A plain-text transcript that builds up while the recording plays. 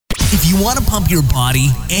If you want to pump your body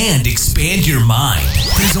and expand your mind,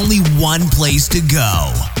 there's only one place to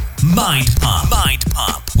go. Mind Pump. Mind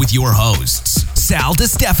Pump with your hosts, Sal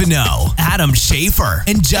DiStefano, Adam Schafer,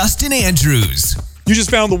 and Justin Andrews. You just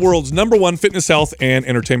found the world's #1 fitness, health, and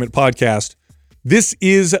entertainment podcast. This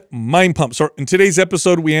is Mind Pump. So in today's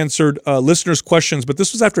episode, we answered listeners' questions, but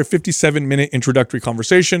this was after a 57-minute introductory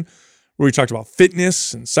conversation where we talked about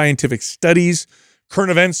fitness and scientific studies, current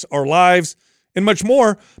events, our lives, and much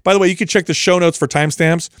more. By the way, you can check the show notes for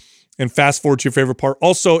timestamps and fast forward to your favorite part.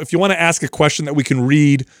 Also, if you want to ask a question that we can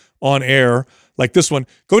read on air, like this one,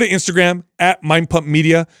 go to Instagram at Mind Pump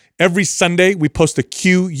Media. Every Sunday, we post a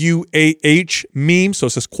QUAH meme, so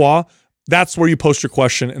it says QUA. That's where you post your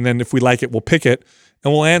question, and then if we like it, we'll pick it,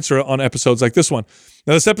 and we'll answer it on episodes like this one.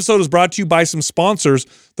 Now, this episode is brought to you by some sponsors.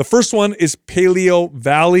 The first one is Paleo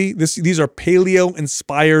Valley. These are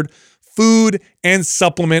paleo-inspired food and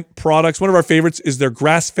supplement products. One of our favorites is their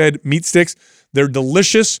grass-fed meat sticks. They're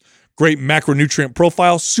delicious, great macronutrient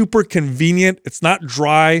profile, super convenient. It's not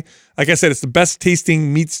dry. Like I said, it's the best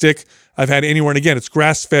tasting meat stick I've had anywhere. And again, it's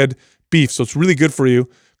grass-fed beef, so it's really good for you.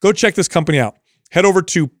 Go check this company out. Head over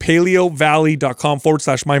to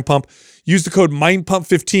paleovalley.com/mindpump. Use the code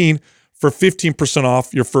MindPump15 for 15%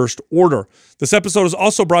 off your first order. This episode is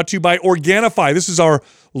also brought to you by Organifi. This is our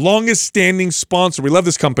longest standing sponsor. We love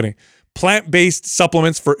this company. Plant-based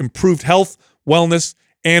supplements for improved health, wellness,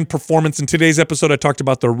 and performance. In today's episode, I talked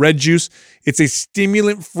about the red juice. It's a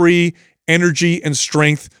stimulant-free energy and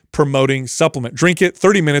strength promoting supplement. Drink it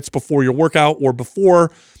 30 minutes before your workout or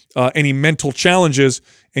before any mental challenges,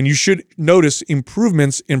 and you should notice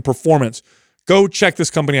improvements in performance. Go check this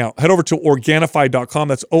company out. Head over to Organifi.com.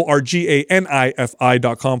 That's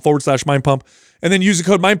ORGANIFI.com/mindpump. And then use the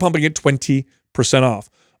code MindPump and get 20% off.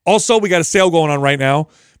 Also, we got a sale going on right now.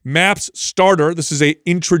 MAPS Starter, this is a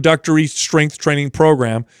introductory strength training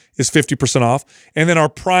program, is 50% off. And then our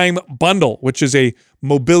Prime Bundle, which is a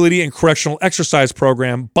mobility and correctional exercise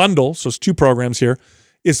program bundle, so it's 2 programs here,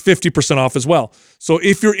 is 50% off as well. So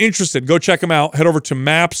if you're interested, go check them out. Head over to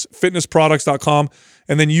mapsfitnessproducts.com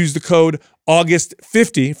and then use the code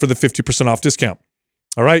August50 for the 50% off discount.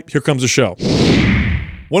 All right, here comes the show.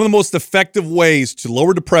 One of the most effective ways to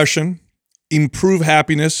lower depression, improve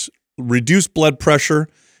happiness, reduce blood pressure,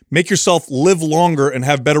 make yourself live longer and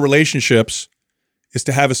have better relationships is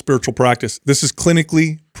to have a spiritual practice. This is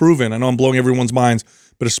clinically proven. I know I'm blowing everyone's minds,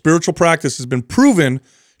 but a spiritual practice has been proven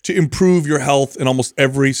to improve your health in almost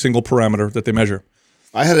every single parameter that they measure.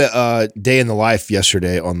 I had a day in the life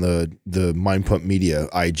yesterday on the Mind Pump Media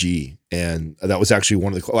IG, and that was actually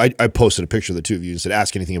one of the. I posted a picture of the two of you and said,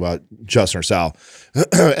 "Ask anything about Justin or Sal,"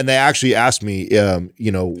 and they actually asked me,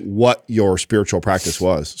 what your spiritual practice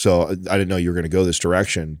was. So I didn't know you were going to go this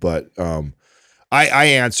direction, but I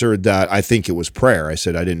answered that I think it was prayer. I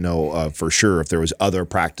said I didn't know for sure if there was other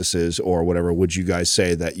practices or whatever. Would you guys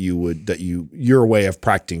say that your way of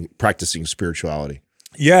practicing spirituality?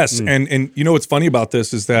 Yes, and you know what's funny about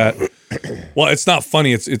this is that, well, it's not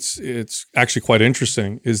funny. It's actually quite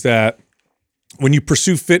interesting. Is that when you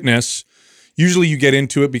pursue fitness, usually you get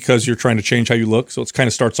into it because you're trying to change how you look. So it kind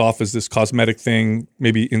of starts off as this cosmetic thing,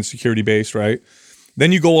 maybe insecurity based, right?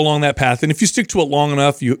 Then you go along that path, and if you stick to it long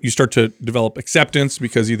enough, you start to develop acceptance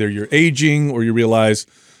because either you're aging or you realize,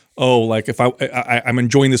 oh, like if I'm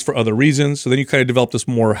enjoying this for other reasons. So then you kind of develop this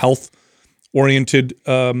more health oriented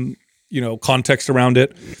context around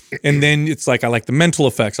it. And then it's like, I like the mental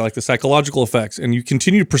effects, I like the psychological effects, and you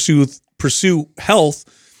continue to pursue health.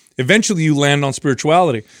 Eventually you land on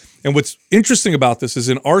spirituality. And what's interesting about this is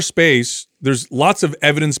in our space, there's lots of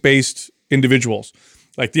evidence-based individuals.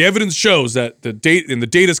 Like the evidence shows that the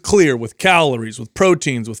data is clear with calories, with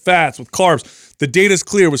proteins, with fats, with carbs. The data is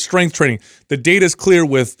clear with strength training. The data is clear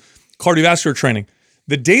with cardiovascular training.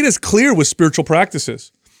 The data is clear with spiritual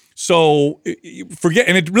practices. So forget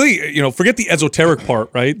the esoteric part,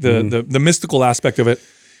 right? The mystical aspect of it.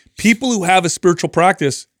 People who have a spiritual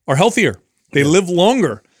practice are healthier. They live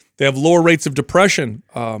longer. They have lower rates of depression.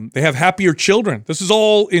 They have happier children. This is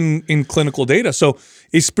all in clinical data. So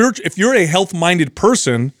if you're a health-minded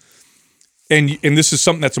person, and this is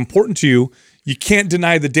something that's important to you, you can't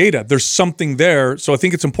deny the data. There's something there. So I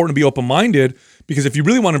think it's important to be open-minded, because if you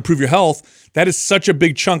really want to improve your health, that is such a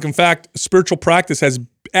big chunk. In fact, spiritual practice has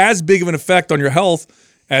as big of an effect on your health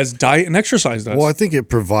as diet and exercise does. Well, I think it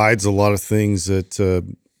provides a lot of things that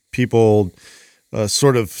people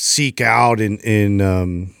sort of seek out in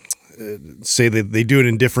say that they do it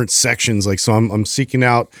in different sections. Like, so I'm seeking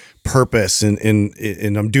out purpose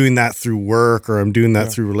and I'm doing that through work, or I'm doing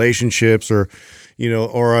that through relationships, or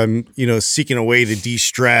I'm, seeking a way to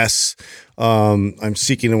de-stress. I'm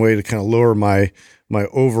seeking a way to kind of lower my my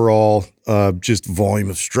overall just volume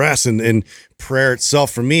of stress. And prayer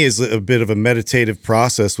itself for me is a bit of a meditative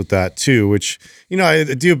process with that too, which, I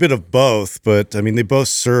do a bit of both, but I mean, they both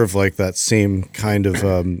serve like that same kind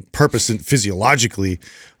of purpose and physiologically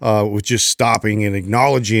with just stopping and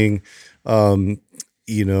acknowledging,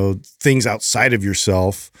 things outside of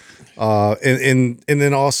yourself. And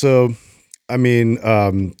then also, I mean,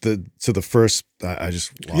 the first, I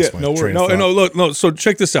just lost my train of thought. No. So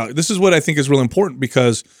check this out. This is what I think is really important,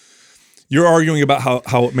 because you're arguing about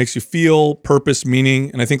how it makes you feel, purpose,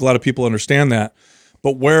 meaning, and I think a lot of people understand that.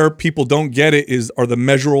 But where people don't get it are the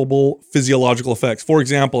measurable physiological effects. For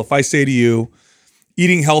example, if I say to you,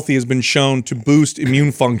 eating healthy has been shown to boost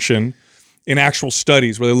immune function in actual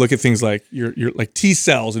studies where they look at things like your like T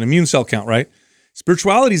cells and immune cell count, right?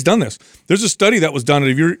 Spirituality's done this. There's a study that was done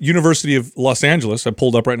at the University of Los Angeles, I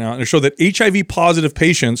pulled up right now, and it showed that HIV positive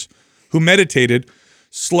patients who meditated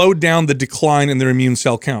slowed down the decline in their immune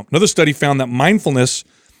cell count. Another study found that mindfulness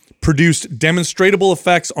produced demonstrable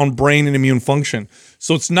effects on brain and immune function.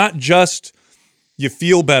 So it's not just you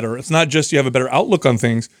feel better. It's not just you have a better outlook on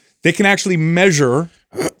things. They can actually measure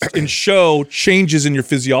and show changes in your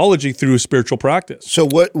physiology through a spiritual practice. So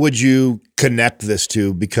what would you connect this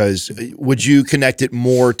to? Because would you connect it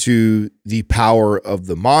more to the power of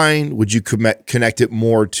the mind? Would you connect it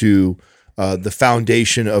more to the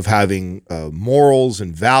foundation of having morals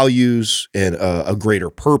and values and a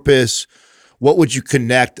greater purpose? What would you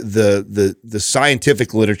connect the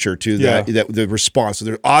scientific literature to that the response? So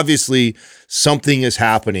there obviously something is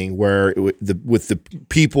happening where with the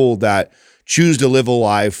people that choose to live a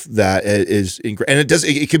life that is, and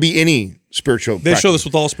it could be any spiritual. They show this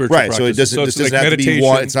with all spiritual practices. So it doesn't. This doesn't have to be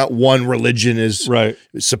one. It's not one religion is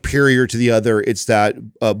superior to the other. It's that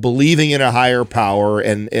believing in a higher power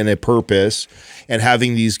and a purpose, and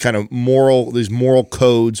having these kind of moral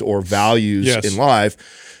codes or values in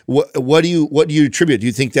life. What do you attribute? Do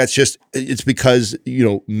you think that's just it's because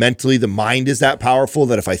mentally the mind is that powerful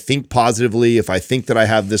that if I think positively, if I think that I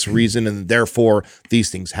have this reason and therefore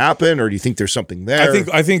these things happen, or do you think there's something there?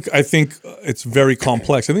 I think it's very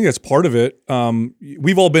complex. I think that's part of it.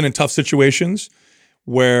 We've all been in tough situations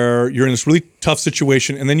where you're in this really tough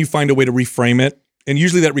situation and then you find a way to reframe it, and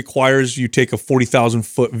usually that requires you take a 40,000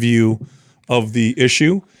 foot view of the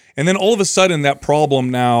issue, and then all of a sudden that problem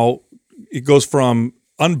now it goes from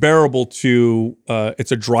unbearable to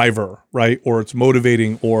it's a driver, right? Or it's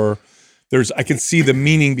motivating, or I can see the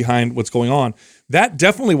meaning behind what's going on. That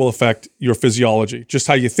definitely will affect your physiology, just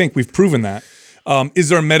how you think. We've proven that. Is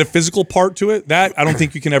there a metaphysical part to it? That I don't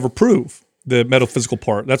think you can ever prove, the metaphysical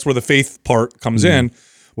part. That's where the faith part comes in.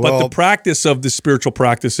 But the practice of the spiritual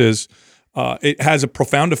practices, it has a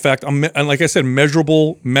profound effect on, and like I said,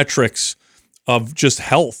 measurable metrics of just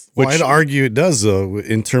health. Well, I'd argue it does, though,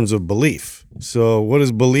 in terms of belief. So what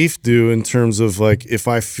does belief do in terms of like if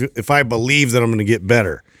I believe that I'm going to get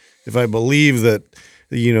better, if I believe that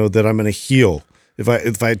that I'm going to heal,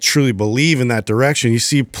 if I truly believe in that direction, you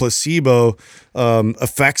see placebo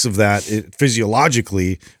effects of that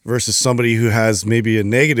physiologically versus somebody who has maybe a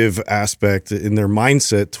negative aspect in their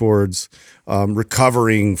mindset towards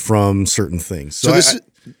recovering from certain things. So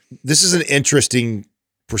this is an interesting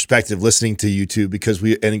perspective listening to you two, because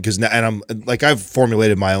I'm like, I've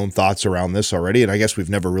formulated my own thoughts around this already, and I guess we've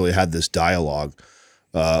never really had this dialogue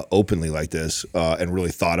openly like this and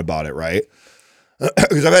really thought about it, right?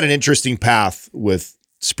 Because I've had an interesting path with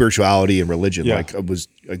spirituality and religion. Like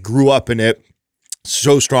I grew up in it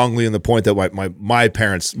so strongly, in the point that my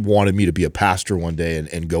parents wanted me to be a pastor one day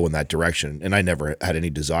and go in that direction, and I never had any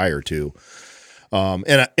desire to.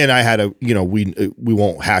 And I had we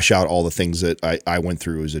won't hash out all the things that I went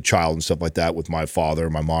through as a child and stuff like that with my father,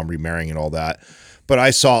 my mom remarrying and all that. But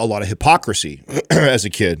I saw a lot of hypocrisy as a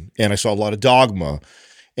kid, and I saw a lot of dogma.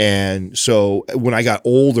 And so when I got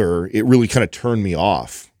older, it really kind of turned me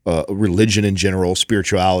off. Religion in general,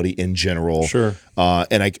 spirituality in general. Sure.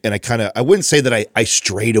 And I wouldn't say that I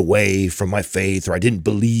strayed away from my faith or I didn't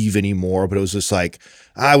believe anymore, but it was just like,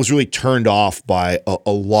 I was really turned off by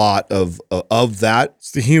a lot of that.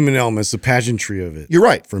 It's the human element, it's the pageantry of it. You're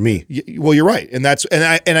right. For me. Well, you're right. And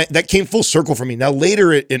that came full circle for me. Now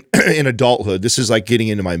later in adulthood, this is like getting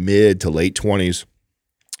into my mid to late 20s,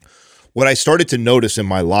 what I started to notice in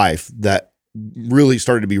my life that really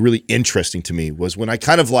started to be really interesting to me was when I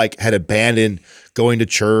kind of like had abandoned going to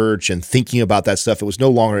church and thinking about that stuff. It was no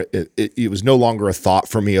longer a thought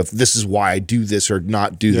for me of this is why I do this or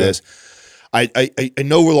not do this. I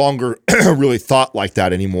no longer really thought like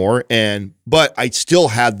that anymore. But I still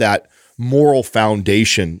had that moral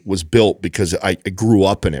foundation was built because I grew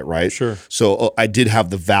up in it, right? Sure. So I did have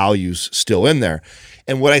the values still in there.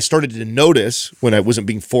 And what I started to notice when I wasn't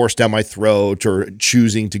being forced down my throat or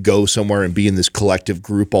choosing to go somewhere and be in this collective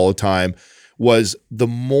group all the time was the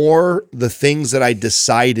more the things that I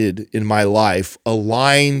decided in my life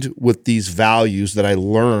aligned with these values that I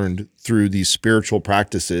learned through these spiritual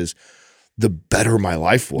practices, the better my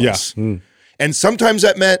life was. Yeah. And sometimes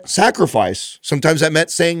that meant sacrifice. Sometimes that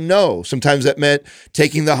meant saying no. Sometimes that meant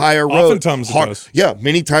taking the higher road. Oftentimes it does. Yeah,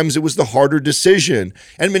 many times it was the harder decision.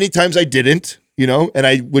 And many times I didn't, and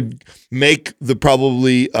I would make the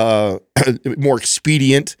probably more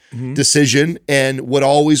expedient decision. And what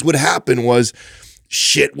always would happen was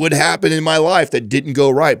shit would happen in my life that didn't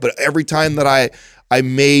go right. But every time that I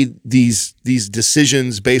made these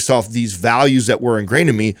decisions based off these values that were ingrained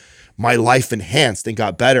in me, my life enhanced and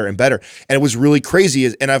got better and better. And it was really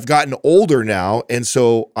crazy. And I've gotten older now. And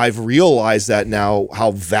so I've realized that now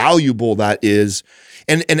how valuable that is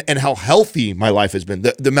and how healthy my life has been.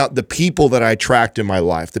 The people that I attract in my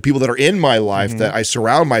life, the people that are in my life that I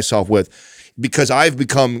surround myself with, because I've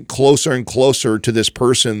become closer and closer to this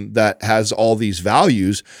person that has all these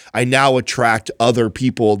values, I now attract other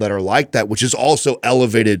people that are like that, which has also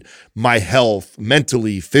elevated my health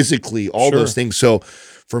mentally, physically, all those things. So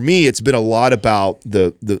for me, it's been a lot about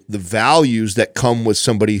the values that come with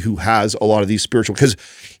somebody who has a lot of these spiritual, because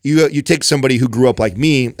you take somebody who grew up like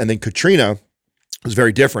me, and then Katrina was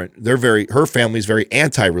very different. Her family is very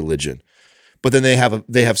anti-religion, but then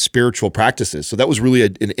they have spiritual practices. So that was really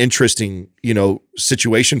an interesting,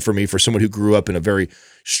 situation for me, for someone who grew up in a very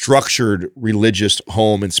structured religious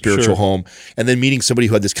home and spiritual home, and then meeting somebody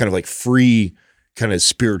who had this kind of like free kind of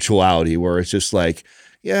spirituality where it's just like,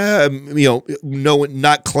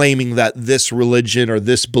 not claiming that this religion or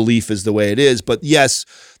this belief is the way it is, but yes,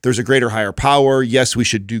 there's a greater higher power. Yes, we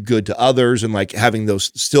should do good to others, and like having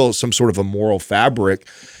those still some sort of a moral fabric,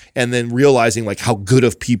 and then realizing like how good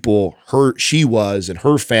of people she was and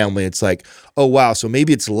her family. It's like, oh wow, so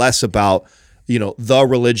maybe it's less about the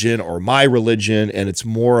religion or my religion, and it's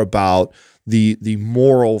more about the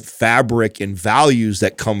moral fabric and values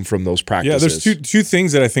that come from those practices. Yeah, there's two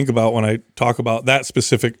things that I think about when I talk about that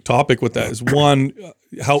specific topic with that. Is one,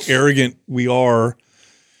 how arrogant we are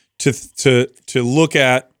to look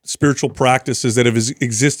at spiritual practices that have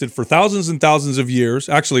existed for thousands and thousands of years.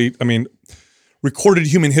 Actually, I mean, recorded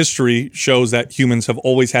human history shows that humans have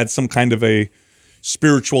always had some kind of a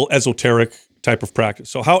spiritual, esoteric type of practice.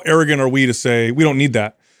 So how arrogant are we to say we don't need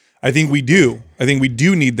that? I think we do. I think we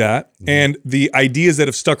do need that. And the ideas that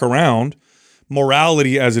have stuck around,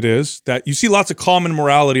 morality as it is, that you see lots of common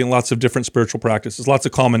morality in lots of different spiritual practices, lots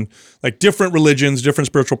of common, like different religions, different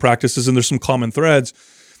spiritual practices, and there's some common threads.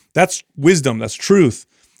 That's wisdom, that's truth.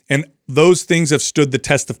 And those things have stood the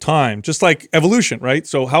test of time, just like evolution, right?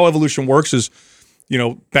 So how evolution works is,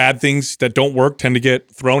 bad things that don't work tend to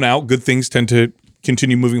get thrown out. Good things tend to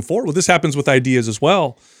continue moving forward. Well, this happens with ideas as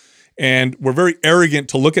well. And we're very arrogant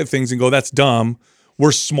to look at things and go, that's dumb.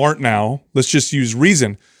 We're smart now. Let's just use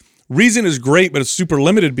reason. Reason is great, but it's super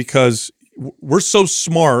limited because we're so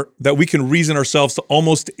smart that we can reason ourselves to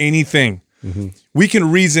almost anything. We can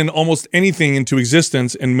reason almost anything into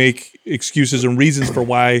existence and make excuses and reasons for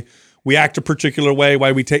why we act a particular way,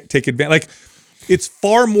 why we take advantage. Like, it's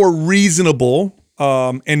far more reasonable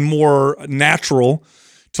and more natural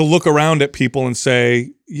to look around at people and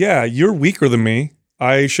say, yeah, you're weaker than me.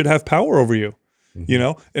 I should have power over you,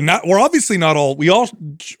 and we're obviously not all, we all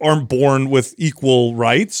aren't born with equal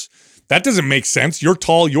rights. That doesn't make sense. You're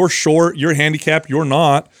tall, you're short, you're handicapped, you're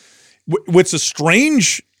not. What's a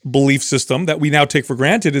strange belief system that we now take for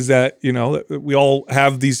granted is that, we all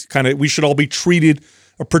have these we should all be treated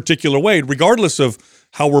a particular way, regardless of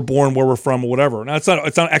how we're born, where we're from, or whatever. Now, it's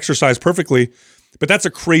not exercised perfectly, but that's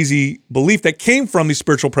a crazy belief that came from these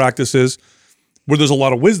spiritual practices where there's a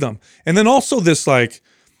lot of wisdom. And then also this life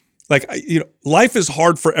is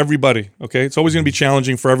hard for everybody, okay? It's always going to be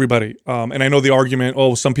challenging for everybody. And I know the argument,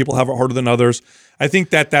 some people have it harder than others. I think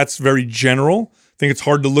that's very general. I think it's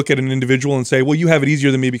hard to look at an individual and say, well, you have it easier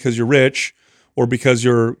than me because you're rich or because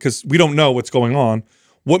we don't know what's going on.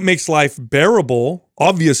 What makes life bearable,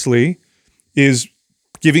 obviously, is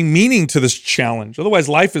giving meaning to this challenge. Otherwise,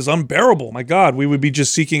 life is unbearable. My God, we would be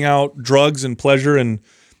just seeking out drugs and pleasure and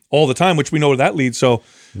all the time, which we know where that leads. So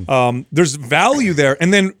there's value there.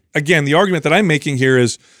 And then again, the argument that I'm making here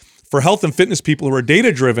is for health and fitness people who are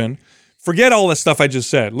data-driven, forget all that stuff I just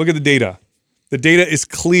said. Look at the data. The data is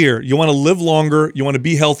clear. You want to live longer. You want to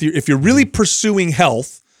be healthier. If you're really pursuing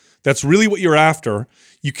health, that's really what you're after,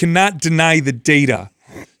 you cannot deny the data.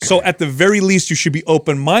 So at the very least, you should be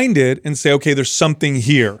open-minded and say, okay, there's something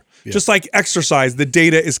here. Yeah. Just like exercise, the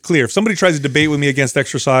data is clear. If somebody tries to debate with me against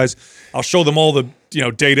exercise, I'll show them all the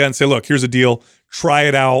data and say, look, here's the deal. try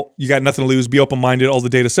it out. You got nothing to lose. Be open-minded. All the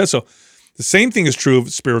data says so. The same thing is true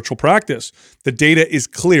of spiritual practice. The data is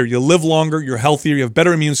clear. You live longer. You're healthier. You have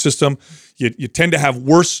better immune system. You tend to have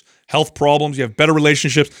worse health problems. You have better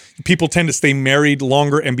relationships. People tend to stay married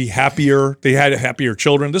longer and be happier. They had happier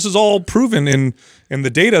children. This is all proven in the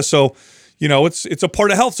data. So, it's a part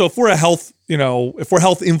of health. So if we're health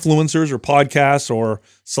influencers or podcasts or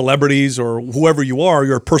celebrities or whoever you are,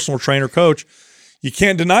 you're a personal trainer, coach, you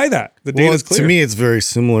can't deny that. The data is clear. To me, it's very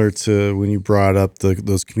similar to when you brought up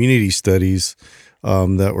those community studies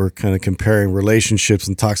that were kind of comparing relationships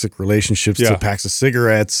and toxic relationships to packs of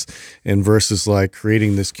cigarettes and versus like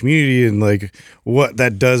creating this community and like what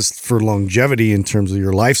that does for longevity in terms of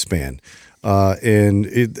your lifespan.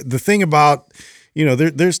 The thing about,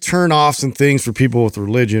 there's turnoffs and things for people with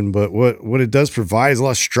religion, but what it does provide is a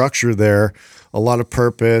lot of structure there, a lot of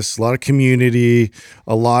purpose, a lot of community,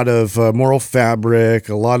 a lot of moral fabric,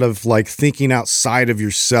 a lot of like thinking outside of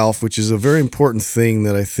yourself, which is a very important thing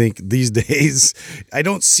that I think these days I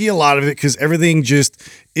don't see a lot of it because everything just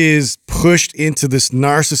is pushed into this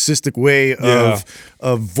narcissistic way of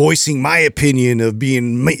voicing my opinion, of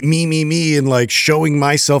being me, and like showing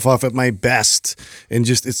myself off at my best. And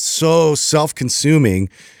just, it's so self-consuming.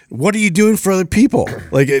 What are you doing for other people?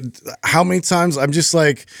 Like, how many times I'm just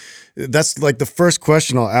like, that's like the first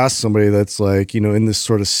question I'll ask somebody that's like, in this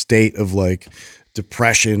sort of state of like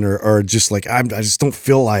depression or just like, I just don't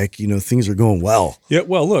feel like, things are going well. Yeah.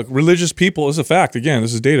 Well, look, religious people is a fact. Again,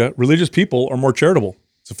 this is data. Religious people are more charitable.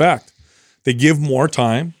 It's a fact. They give more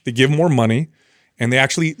time, they give more money, and they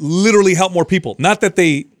actually literally help more people. Not that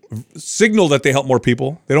they signal that they help more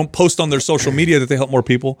people. They don't post on their social media that they help more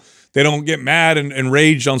people. They don't get mad and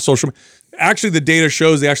rage on social media. Actually, the data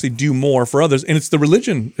shows they actually do more for others. And it's the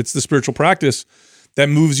religion, it's the spiritual practice that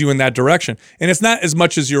moves you in that direction. And it's not as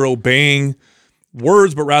much as you're obeying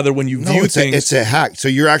words, but rather when you view things. It's a hack. So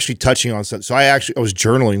you're actually touching on something. So I was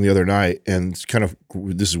journaling the other night, and it's kind of,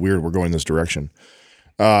 this is weird, we're going this direction.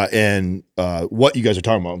 And what you guys are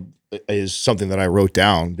talking about is something that I wrote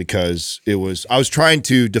down because I was trying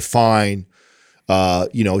to define,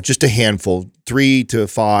 just a handful, 3 to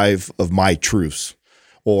 5 of my truths.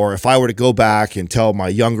 Or if I were to go back and tell my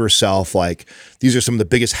younger self, like, these are some of the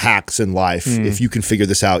biggest hacks in life. If you can figure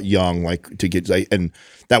this out young, like to get, and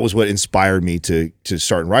that was what inspired me to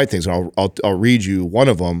start and write things. And I'll read you one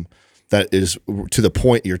of them that is to the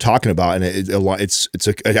point you're talking about. And it's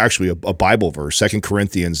actually a Bible verse, 2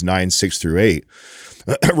 Corinthians 9:6-8.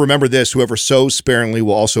 Remember this, whoever sows sparingly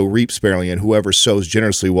will also reap sparingly, and whoever sows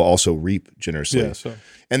generously will also reap generously. Yeah, so.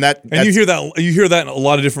 And you hear that in a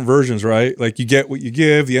lot of different versions, right? Like you get what you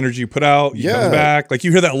give, the energy you put out, you come back. Like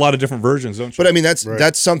you hear that in a lot of different versions, don't you? But I mean,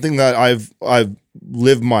 that's something that I've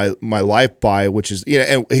lived my life by, which is,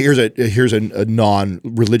 and here's a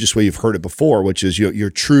non-religious way you've heard it before, which is your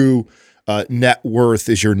true net worth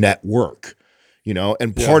is your network.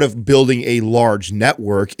 And part of building a large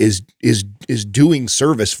network is doing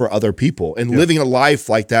service for other people and living a life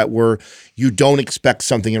like that where you don't expect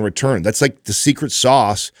something in return. That's like the secret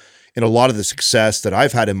sauce in a lot of the success that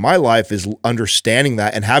I've had in my life is understanding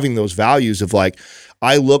that and having those values of like,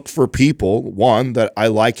 I look for people, one, that I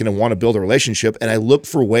like and want to build a relationship, and I look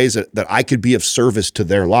for ways that I could be of service to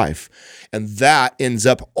their life. And that ends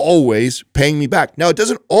up always paying me back. Now, it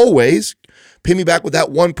doesn't always pay me back with that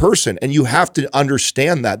one person. And you have to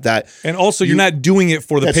understand that. And also you're not doing it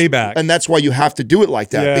for the payback. And that's why you have to do it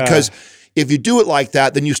like that. Yeah. Because if you do it like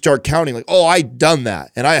that, then you start counting like, oh, I done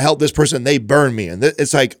that. And I helped this person and they burned me. And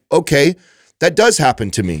it's like, okay, that does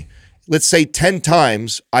happen to me. Let's say 10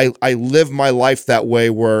 times I live my life that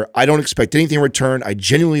way where I don't expect anything in return. I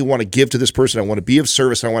genuinely want to give to this person. I want to be of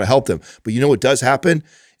service and I want to help them. But you know what does happen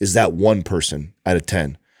is that one person out of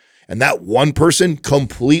 10. And that one person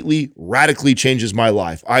completely, radically changes my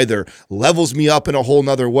life. Either levels me up in a whole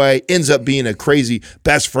nother way, ends up being a crazy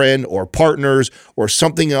best friend or partners or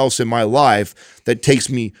something else in my life that takes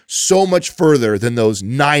me so much further than those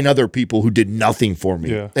 9 other people who did nothing for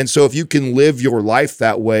me. Yeah. And so if you can live your life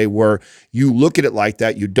that way where you look at it like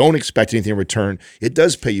that, you don't expect anything in return, it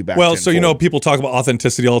does pay you back. Well, tenfold. So people talk about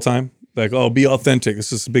authenticity all the time. Like, oh, be authentic.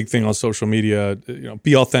 This is a big thing on social media.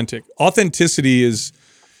 Be authentic. Authenticity is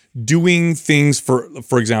doing things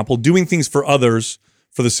for example, doing things for others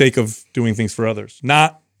for the sake of doing things for others,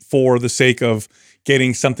 not for the sake of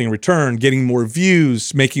getting something in return, getting more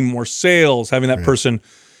views, making more sales, having that person,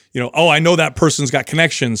 oh, I know that person's got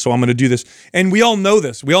connections, so I'm going to do this. And we all know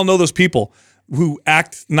this. We all know those people who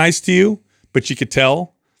act nice to you, but you could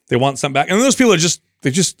tell they want something back. And those people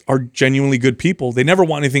they just are genuinely good people. They never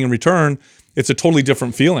want anything in return. It's a totally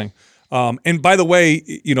different feeling. And by the way,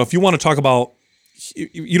 if you want to talk about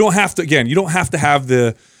you don't have to, again, you don't have to have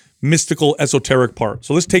the mystical, esoteric part.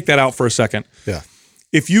 So let's take that out for a second. Yeah.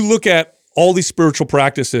 If you look at all these spiritual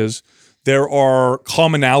practices, there are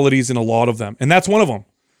commonalities in a lot of them. And that's one of them.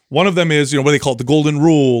 One of them is, what they call it, the golden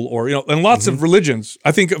rule, or, and lots of religions.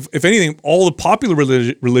 I think, if anything, all the popular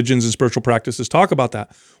religions and spiritual practices talk about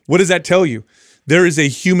that. What does that tell you? There is a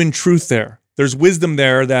human truth there. There's wisdom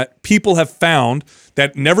there that people have found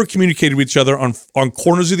that never communicated with each other on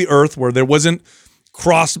corners of the earth where there wasn't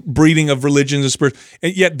cross-breeding of religions and spirits.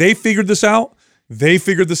 And yet they figured this out. They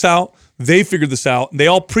figured this out. They figured this out. They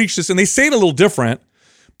all preach this, and they say it a little different,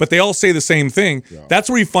 but they all say the same thing. Yeah. That's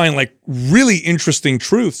where you find like really interesting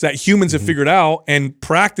truths that humans have figured out and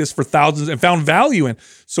practiced for thousands and found value in.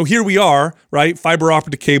 So here we are, right? Fiber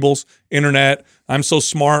optic cables, internet. I'm so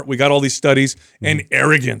smart. We got all these studies and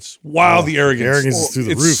arrogance. Wow, the arrogance. Arrogance is through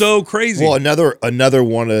the roof. It's so crazy. Well, another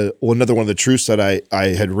one of the truths that I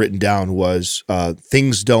had written down was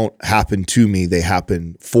things don't happen to me; they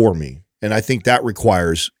happen for me. And I think that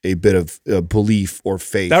requires a bit of belief or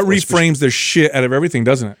faith. That reframes the shit out of everything,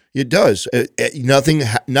 doesn't it? It does.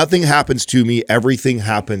 Nothing happens to me. Everything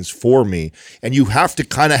happens for me. And you have to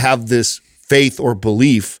kind of have this faith or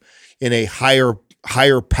belief in a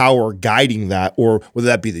higher power guiding that, or whether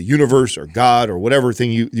that be the universe or God or whatever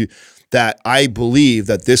thing you that I believe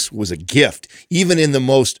that this was a gift, even in the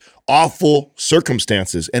most awful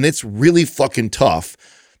circumstances. And it's really fucking tough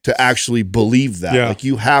to actually believe that. Yeah. Like,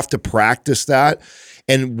 you have to practice that.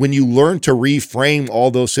 And when you learn to reframe all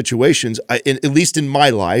those situations, at least in my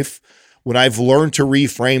life, when I've learned to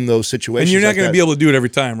reframe those situations. And you're not going to be able to do it every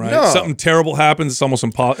time, right? No. Something terrible happens, it's almost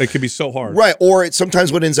impossible. It could be so hard. Right. Or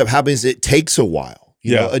sometimes what ends up happening is it takes a while.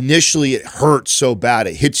 You know, initially it hurts so bad,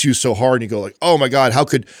 it hits you so hard, and you go like, oh my God, how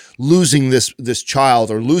could losing this child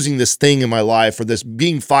or losing this thing in my life or this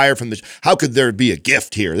being fired from this, how could there be a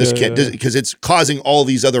gift here? This can't, because it's causing all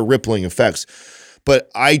these other rippling effects. But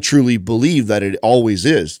I truly believe that it always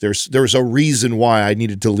is. There's a reason why I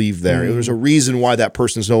needed to leave there. There's a reason why that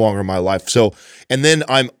person's no longer in my life. So, and then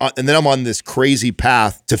I'm on this crazy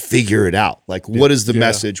path to figure it out. Like, what is the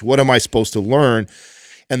message? What am I supposed to learn?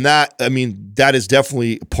 And that is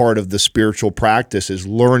definitely part of the spiritual practice, is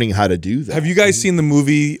learning how to do that. Have you guys seen the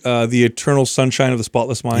movie The Eternal Sunshine of the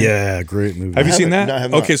Spotless Mind? Yeah, great movie. Have you seen that? No, I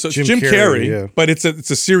have not. Okay, so it's Jim Carrey, but it's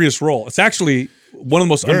a serious role. It's actually one of the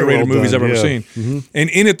most underrated movies I've ever seen. And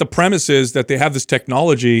in it, the premise is that they have this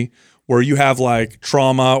technology where you have like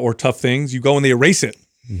trauma or tough things, you go and they erase it.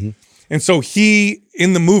 And so he,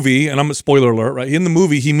 in the movie, and I'm a spoiler alert, right? In the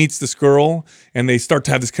movie, he meets this girl and they start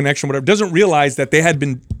to have this connection, whatever. Doesn't realize that they had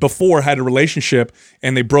had a relationship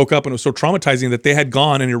and they broke up, and it was so traumatizing that they had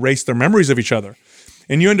gone and erased their memories of each other.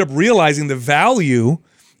 And you end up realizing the value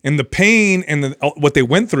and the pain and what they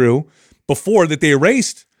went through before that they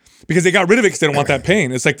erased, because they got rid of it because they don't want that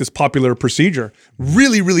pain. It's like this popular procedure.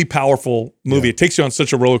 Really, really powerful movie. It takes you on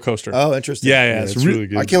such a roller coaster. Oh, interesting. Yeah, it's really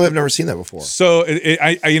good. I can't believe I've never seen that before. So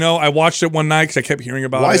I watched it one night because I kept hearing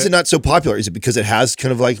about it. Why is it not so popular? Is it because it has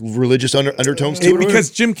kind of like religious undertones to it?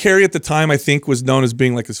 Because Jim Carrey at the time, I think, was known as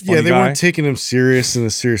being like this funny guy. Yeah, they weren't taking him serious in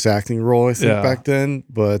a serious acting role, I think, back then.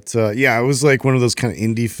 But it was like one of those kind of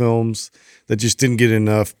indie films that just didn't get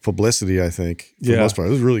enough publicity, I think, for the most part.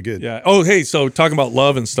 It was really good. Yeah. Oh, hey, so talking about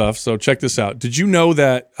love and stuff. So check this out. Did you know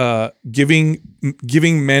that giving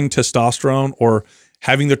men testosterone, or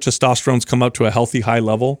having their testosterones come up to a healthy high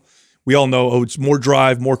level, we all know, it's more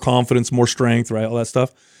drive, more confidence, more strength, right? All that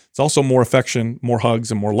stuff. It's also more affection, more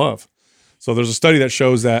hugs, and more love. So there's a study that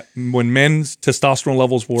shows that when men's testosterone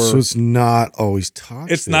levels were... So it's not always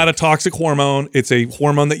toxic. It's not a toxic hormone. It's a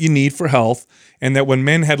hormone that you need for health. And that when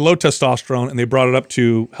men had low testosterone and they brought it up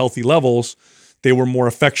to healthy levels, they were more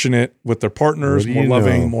affectionate with their partners, more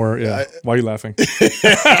loving, more... Yeah. Why are you laughing?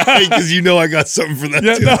 Because you know I got something for that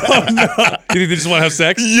too. No. You think they just want to have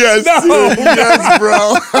sex? Yes. No. Yes,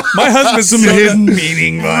 bro. My husband's some hidden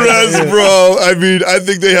meaning. Yes, bro. I mean, I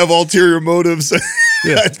think they have ulterior motives.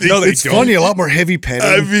 Yeah. No, it's funny. A lot more heavy petting.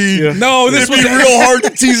 I mean, no, this it'd be real hard to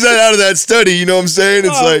tease that out of that study. You know what I'm saying?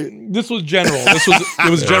 It's like, this was general. It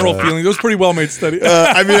was general feeling. It was a pretty well made study.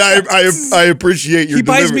 I mean, I appreciate your. He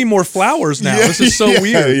buys me more flowers now. This is so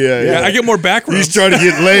weird. Yeah. I get more background. He's trying to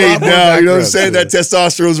get laid now. You know what I'm saying? That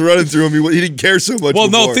testosterone's running through him. He didn't care so much. Well,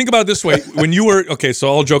 before. no. Think about it this way. When you were so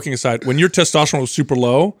all joking aside, when your testosterone was super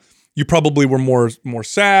low, you probably were more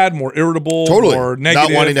sad, more irritable, more negative,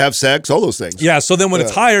 not wanting to have sex, all those things. Yeah. So then when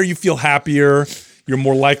it's higher, you feel happier. You're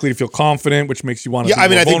more likely to feel confident, which makes you want to. Yeah, I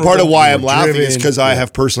mean, I think part of why I'm laughing is because I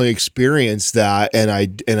have personally experienced that, and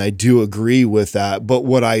I do agree with that. But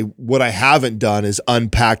what I haven't done is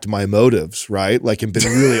unpacked my motives, right? Like, and been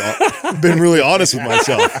really. been really honest with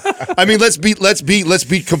myself. I mean, let's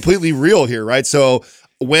be completely real here, right? So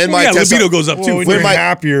when my libido goes up too. When you're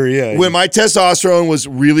happier, yeah. When my testosterone was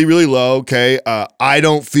really, really low, okay, I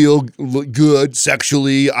don't feel good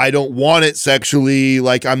sexually. I don't want it sexually.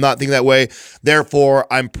 Like, I'm not thinking that way. Therefore,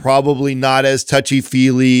 I'm probably not as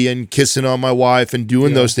touchy-feely and kissing on my wife and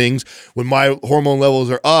doing those things. When my hormone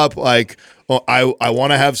levels are up, like, I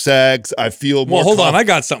want to have sex. I feel more. Well, hold on. I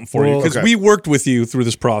got something for you because we worked with you through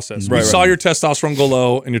this process. We saw your testosterone go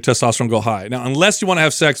low and your testosterone go high. Now, unless you want to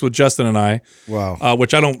have sex with Justin and I,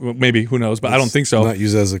 which I don't, maybe, who knows, but I don't think so. Not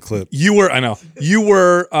use it as a clip. You were, I know,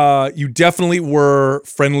 you definitely were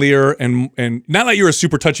friendlier and not like you're a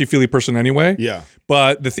super touchy-feely person anyway. Yeah.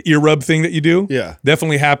 But the ear rub thing that you do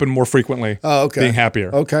definitely happened more frequently. Oh, okay. Being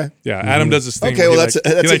happier. Okay. Yeah. Adam does this thing. Okay, well,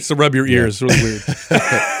 he likes to rub your ears. It's really weird.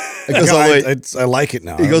 It goes all the way. I like it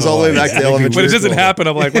now. It goes all the way back to elementary But it doesn't school. happen.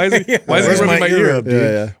 I'm like, why is he rubbing my ear up, dude?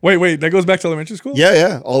 Yeah. Wait, that goes back to elementary school?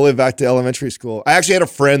 Yeah, all the way back to elementary school. I actually had a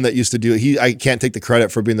friend that used to do it. I can't take the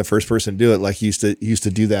credit for being the first person to do it. Like he used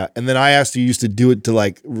to do that, and then I asked he used to do it to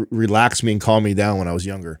like relax me and calm me down when I was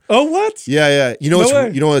younger. Oh, what? Yeah. You know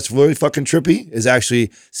what's really fucking trippy is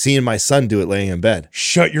actually seeing my son do it laying in bed.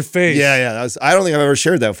 Shut your face. Yeah. I don't think I've ever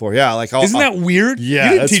shared that before. Yeah, like isn't that weird?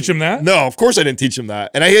 Yeah, you didn't teach him that. No, of course I didn't teach him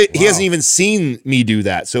that, and he hasn't even seen me do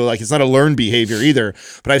that. So like it's not a learned behavior either.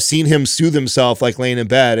 But I've seen him soothe himself like laying in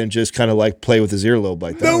bed and just kind of like play with his earlobe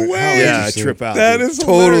like that. No way. Yeah, trip out. That dude. is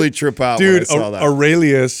totally hilarious. Trip out. Dude, when I saw that.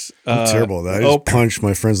 Aurelius. I'm terrible at that. I just punch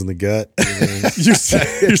my friends in the gut. You're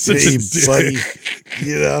such a dick. buddy.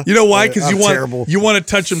 You know why? Because terrible. you want to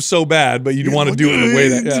touch him so bad, but you want to do it in a way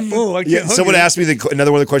that I can't. Someone asked me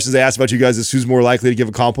another one of the questions they asked about you guys is who's more likely to give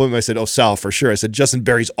a compliment. I said, Sal, for sure. I said Justin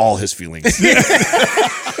buries all his feelings.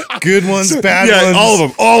 Good ones, bad ones.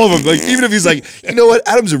 all of them. Like even if he's like, you know what,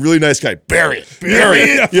 Adam's a really nice guy. Bury it.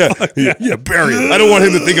 Yeah, bury it. I don't want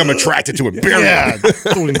him to think I'm attracted to him. Bury it.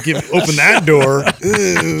 Don't open that door.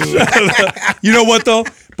 You know what though?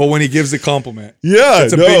 But when he gives the compliment,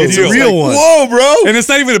 it's a big deal. It's a real one. Whoa, bro! And it's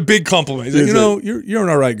not even a big compliment. He's like, you're an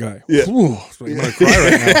all right guy. Yeah. Ooh, I'm gonna cry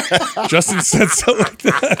right now. Justin said something like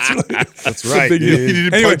that. That's right. He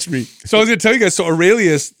didn't punch me. So I was gonna tell you guys. So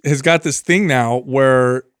Aurelius has got this thing now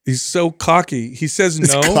where he's so cocky. He says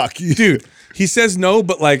no, cocky. Dude. He says no,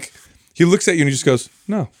 but like he looks at you and he just goes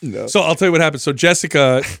no. So I'll tell you what happened. So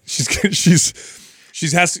Jessica, she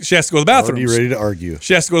has to go to the bathroom. Already ready to argue.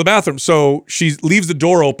 She has to go to the bathroom. So she leaves the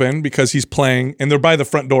door open because he's playing, and they're by the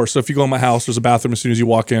front door. So if you go in my house, there's a bathroom as soon as you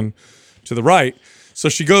walk in to the right. So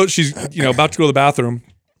she's about to go to the bathroom,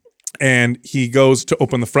 and he goes to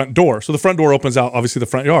open the front door. So the front door opens out, obviously, the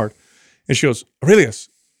front yard. And she goes, Aurelius,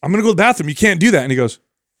 I'm going to go to the bathroom. You can't do that. And he goes,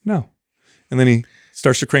 no. And then he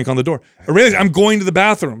starts to crank on the door. Aurelius, I'm going to the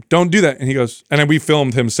bathroom. Don't do that. And he goes, and then we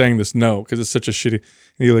filmed him saying this no, because it's such a shitty. And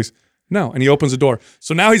he goes, no, and he opens the door.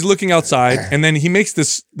 So now he's looking outside, and then he makes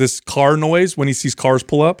this car noise when he sees cars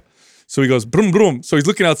pull up. So he goes brum brum. So he's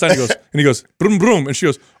looking outside, and he goes brum brum, and she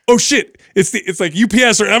goes, oh shit, it's like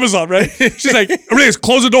UPS or Amazon, right? She's like, Aurelius,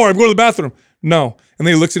 close the door. I'm going to the bathroom. No, and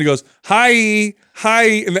then he looks and he goes, hi,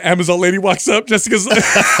 and the Amazon lady walks up. Jessica's like,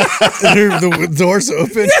 the door's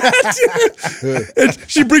open. And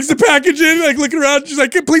she brings the package in, like looking around. She's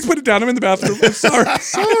like, please put it down. I'm in the bathroom. I'm sorry.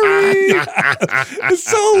 It's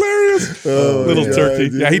so hilarious. Little turkey.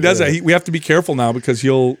 Dude. Yeah, he does that. We have to be careful now because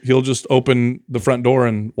he'll just open the front door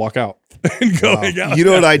and walk out and go hang out. You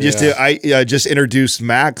know what I just did? I just introduced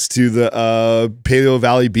Max to the Paleo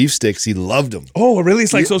Valley beef sticks. He loved them. Oh,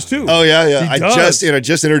 Aurelius likes those too. Oh yeah. He I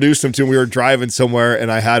just introduced him to him. We were driving somewhere,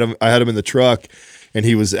 and I had him in the truck, and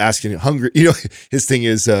he was asking, hungry. You know, his thing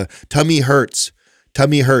is tummy hurts.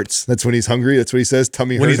 Tummy hurts. That's when he's hungry. That's what he says.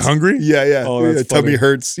 Tummy hurts. When he's hungry? Yeah. Oh, that's tummy funny.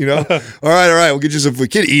 hurts. You know. All right. We'll get you some. The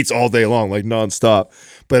kid eats all day long, like nonstop.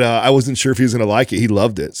 But I wasn't sure if he was gonna like it. He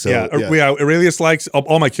loved it. So yeah. Aurelius likes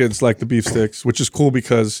all my kids like the beef sticks, which is cool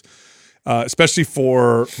because, especially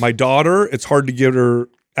for my daughter, it's hard to give her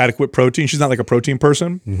adequate protein. She's not like a protein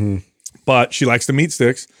person, but she likes the meat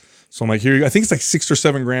sticks. So I'm like, here, I think it's like 6 or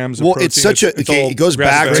 7 grams of protein. It's such it goes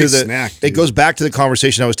back to it goes back to the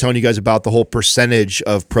conversation I was telling you guys about the whole percentage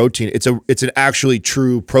of protein. It's an actually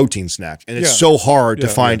true protein snack, and it's so hard to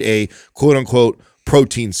find a quote unquote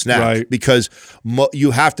protein snack because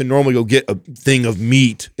you have to normally go get a thing of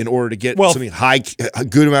meat in order to get something a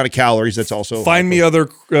good amount of calories. That's also find me other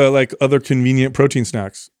convenient protein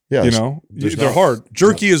snacks. Yeah, you know, there's they're not- hard.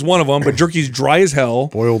 Jerky is one of them, but jerky's dry as hell.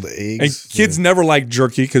 Boiled And eggs. kids never like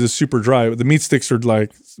jerky because it's super dry. The meat sticks are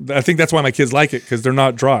like, I think that's why my kids like it because they're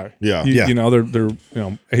not dry. Yeah. You, Yeah. you know, they're, you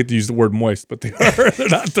know, I hate to use the word moist, but they are. they're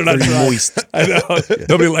not dry. moist. I know.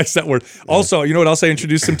 Nobody likes that word. Also, you know what else I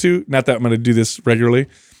introduced them to? Not that I'm going to do this regularly,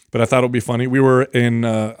 but I thought it would be funny. We were in,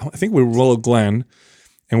 I think we were Willow Glen,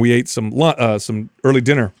 and we ate some early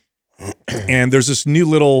dinner. And there's this new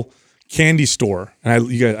little candy store, and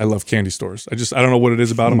I love candy stores. I don't know what it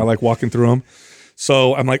is about them. I like walking through them.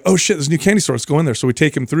 So I'm like, oh shit, there's a new candy store. Let's go in there. So we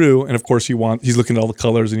take him through, and of course he's looking at all the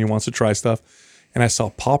colors and he wants to try stuff. And I saw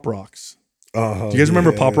Pop Rocks. Do you guys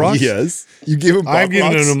remember Pop Rocks? Yes. You give him I'm Pop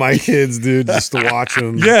giving Rocks? them to my kids, dude, just to watch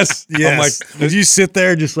them. Yes. Yes. I'm like, did you sit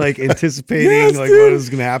there just like anticipating Yes, like dude. what is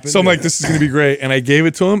going to happen? so I'm like, this is gonna be great. And I gave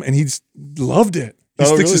it to him, and he just loved it. He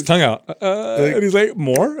Oh, sticks his really? tongue out, and he's like,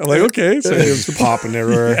 "More?" I'm like, "Okay." So it was popping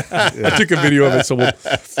everywhere. I took a video of it, so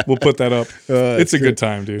we'll put that up. It's a good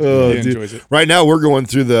time, dude. He Dude. enjoys it. Right now, we're going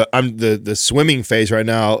through the swimming phase right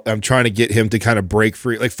now. I'm trying to get him to kind of break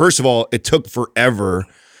free. Like, first of all, it took forever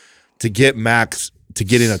to get Max to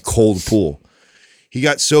get in a cold pool. He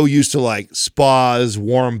got so used to like spas,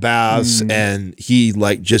 warm baths, and he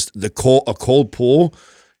like just a cold pool.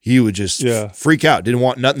 He would just freak out, didn't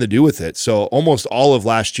want nothing to do with it. So almost all of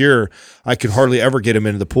last year, I could hardly ever get him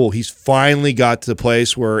into the pool. He's finally got to the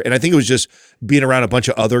place where, and I think it was just being around a bunch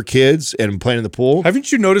of other kids and playing in the pool.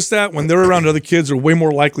 Haven't you noticed that when they're around other kids, they're way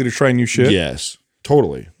more likely to try new shit? Yes,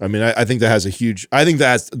 totally. I mean, I think that has I think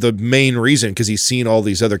that's the main reason because he's seen all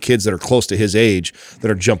these other kids that are close to his age that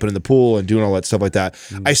are jumping in the pool and doing all that stuff like that.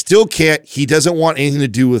 I still can't, he doesn't want anything to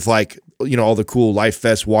do with like, you know, all the cool Life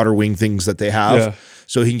Vest water wing things that they have. Yeah.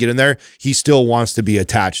 So he can get in there. He still wants to be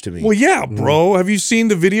attached to me. Well, yeah, bro. Have you seen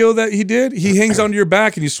the video that he did? He hangs onto your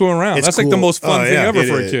back and you swim around. It's That's like the cool. most fun Oh, thing yeah, ever It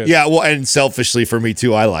for a is. kid. Yeah, well, and selfishly for me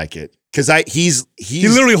too, I like it. Because he's He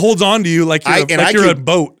literally holds on to you like you're a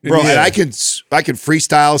boat. bro. Yeah. And I can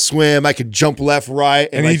freestyle swim. I can jump left, right,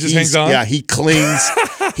 And he just hangs on? Yeah, he clings.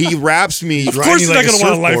 He wraps me. Of course he's not going to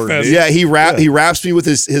want a life vest. Yeah, he wraps me with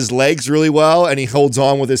his legs really well, and he holds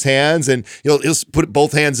on with his hands, and he'll put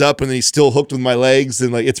both hands up, and then he's still hooked with my legs,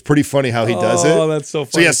 and like it's pretty funny how he does it. Oh, that's so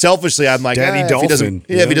So funny. yeah, selfishly, I'm like, Daddy if he Dolphin. doesn't,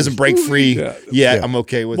 if he doesn't break free, I'm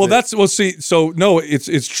okay with Well, it. see. So no,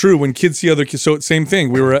 it's true. When kids see other kids, so it's same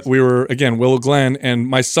thing. We were again Willow Glen, and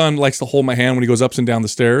my son likes to hold my hand when he goes up and down the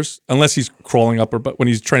stairs, unless he's crawling up but when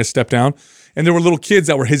he's trying to step down. And there were little kids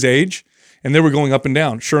that were his age, and they were going up and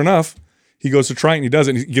down. Sure enough, he goes to try it and he does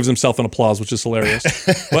it. And he gives himself an applause, which is hilarious.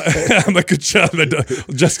 But I'm like, good job.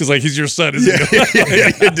 Jessica's like, he's your son, isn't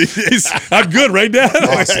he? I'm good, right, Dad?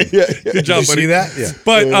 Awesome. Good job, you buddy. see that? Yeah.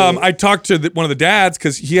 But I talked to one of the dads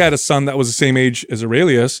because he had a son that was the same age as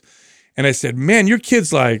Aurelius. And I said, man, your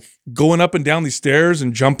kid's like going up and down these stairs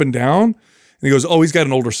and jumping down. And he goes, oh, he's got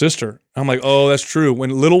an older sister. I'm like, oh, that's true.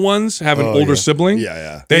 When little ones have an older sibling, they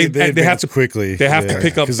have advance to quickly. They have to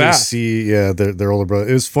pick up because fast. they see their older brother.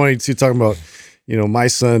 It was funny too talking about my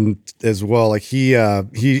son as well. Like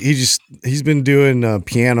he's been doing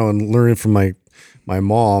piano and learning from my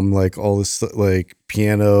mom, like all this like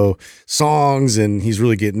piano songs, and he's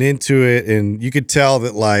really getting into it. And you could tell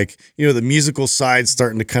that like, the musical side's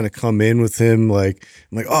starting to kind of come in with him. Like,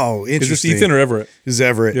 I'm like, oh, interesting. Is this Ethan or Everett? This is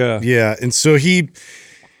Everett. Yeah. Yeah. And so he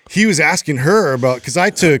was asking her about, because I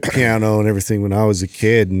took piano and everything when I was a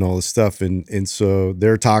kid and all this stuff. And so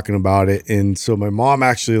they're talking about it. And so my mom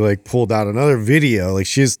actually like pulled out another video. Like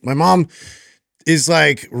my mom is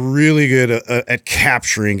like really good at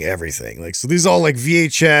capturing everything. Like, so these all like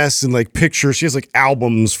VHS and like pictures. She has like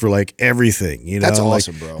albums for like everything, That's like,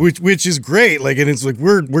 awesome, bro. Which is great. Like, and it's like,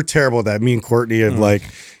 we're terrible at that. Me and Courtney have like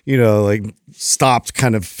stopped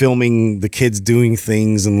kind of filming the kids doing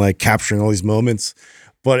things and like capturing all these moments.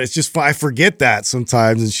 But it's just, I forget that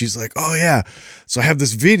sometimes. And she's like, oh yeah. So I have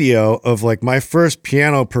this video of like my first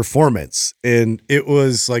piano performance. And it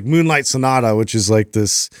was like Moonlight Sonata, which is like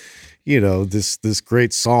this, this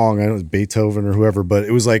great song. I don't know, it was Beethoven or whoever, but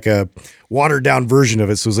it was like a watered down version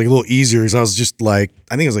of it. So it was like a little easier because I was just like,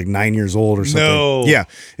 I think I was like 9 years old or something. No. Yeah.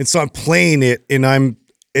 And so I'm playing it and I'm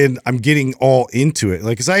getting all into it.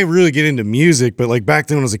 Like, cause I really get into music, but like back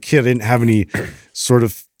then when I was a kid, I didn't have any sort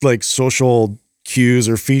of like social cues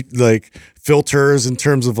or filters in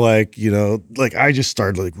terms of like, like I just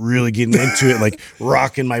started like really getting into it, like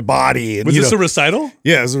rocking my body. And Was this a recital?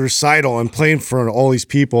 yeah, it was a recital. I'm playing in front of all these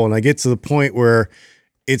people, and I get to the point where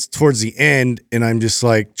it's towards the end, and I'm just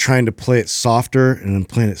like trying to play it softer, and I'm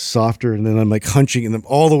playing it softer, and then I'm like hunching them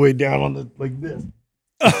all the way down on the like this.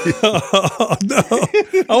 Oh, no.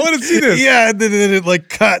 I want to see this. Yeah, and then it like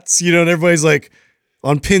cuts, and everybody's like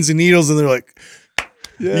on pins and needles, and they're like,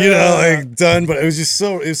 like done. But it was just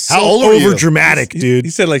so How old are you? over dramatic, dude.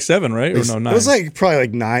 He said like 7, right? Or no, 9. It was like probably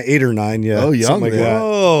like 9, 8 or 9. Yeah. Oh, young, something like man. that.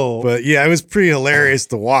 Whoa. But yeah, it was pretty hilarious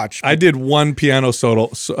to watch. I did one piano solo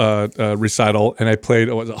recital, and I played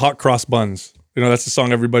Hot Cross Buns. You know, that's the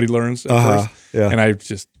song everybody learns at first. Yeah. And I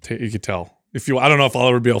just, you could tell. I don't know if I'll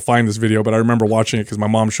ever be able to find this video, but I remember watching it because my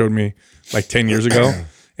mom showed me like 10 years ago,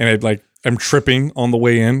 and I'm tripping on the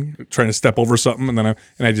way in, trying to step over something, and then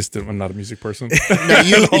I'm not a music person. Now,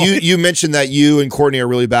 you mentioned that you and Courtney are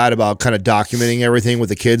really bad about kind of documenting everything with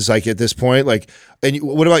the kids, like at this point. Like, and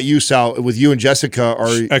what about you, Sal? With you and Jessica,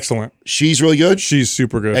 Excellent. She's really good, She's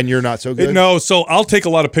super good. and you're not so good. No, so I'll take a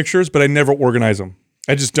lot of pictures, but I never organize them.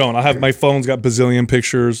 I just don't. I have my phone's got bazillion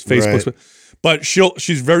pictures, Facebook's, Right. but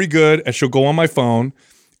she's very good, and she'll go on my phone,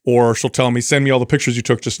 or she'll tell me, send me all the pictures you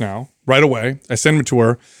took just now, right away. I send them to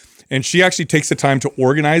her, and she actually takes the time to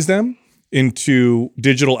organize them into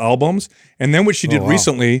digital albums. And then what she did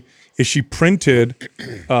recently is she printed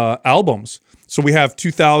albums. So we have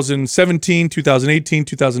 2017, 2018,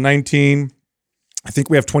 2019. I think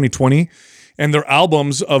we have 2020, and they're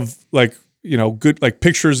albums of like, good, like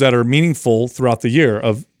pictures that are meaningful throughout the year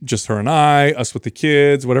of just her and I, us with the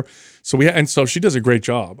kids, whatever. So so she does a great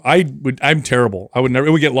job. I'm terrible. It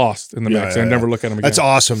would get lost in the mix. I'd never look at them again. That's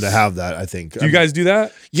awesome to have that, I think. Do you guys do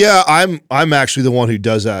that? Yeah, I'm actually the one who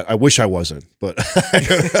does that. I wish I wasn't, but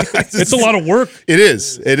It's a lot of work It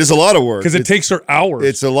is. It is a lot of work because it takes her hours.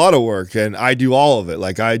 It's a lot of work, and I do all of it.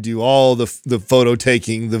 Like I do all the photo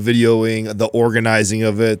taking, the videoing, the organizing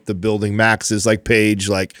of it, the building Max's like page.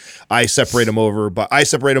 Like I separate them but I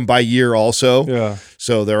separate them by year also. Yeah.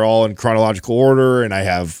 So they're all in chronological order, and I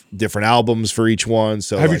have different albums for each one.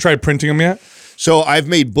 So Have you tried printing them yet? So I've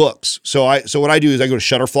made books. So what I do is I go to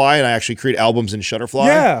Shutterfly and I actually create albums in Shutterfly.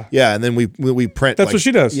 Yeah. Yeah, and then we print. That's what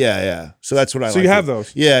she does. Yeah. So that's what I like. So you have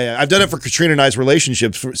those. Yeah. I've done it for Katrina and I's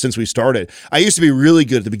relationships since we started. I used to be really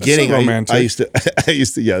good at the beginning. so romantic. I used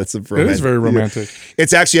to. Yeah, that's a romantic. It is very romantic.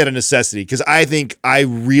 It's actually out of necessity because I think I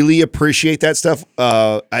really appreciate that stuff.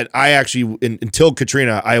 I actually until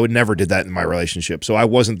Katrina, I would never did that in my relationship. So I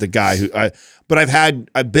wasn't the guy but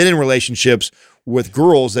I've been in relationships with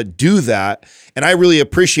girls that do that, and I really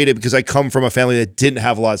appreciate it because I come from a family that didn't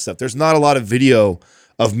have a lot of stuff. There's not a lot of video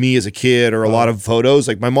of me as a kid or a lot of photos.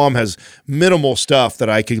 Like my mom has minimal stuff that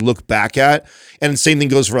I could look back at, and the same thing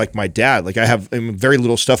goes for like my dad. Like I have very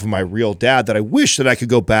little stuff of my real dad that I wish that I could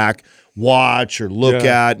go back, watch or look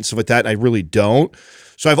at and stuff like that, and I really don't.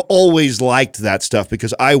 So I've always liked that stuff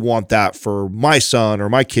because I want that for my son or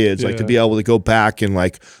my kids, like to be able to go back and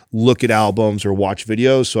like look at albums or watch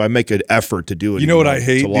videos. So I make an effort to do it. You know what I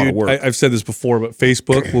hate, it's a lot of dude? work. I've said this before, but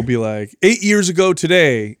Facebook will be like 8 years ago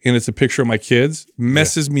today, and it's a picture of my kids.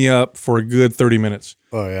 Messes me up for a good 30 minutes.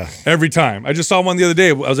 Oh yeah. Every time. I just saw one the other day.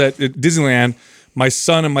 I was at Disneyland. My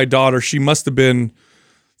son and my daughter, she must have been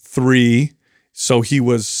 3, so he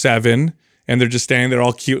was 7. And they're just standing there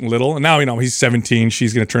all cute and little. And now, he's 17.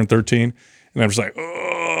 She's going to turn 13. And I'm just like,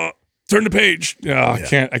 turn the page.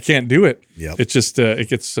 I can't do it. Yep. It's just, it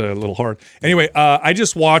gets a little hard. Anyway, I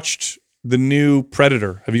just watched the new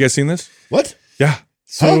Predator. Have you guys seen this? What? Yeah.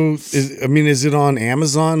 So is it on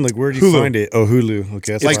Amazon? Like where do you Hulu. find it? Oh, Hulu.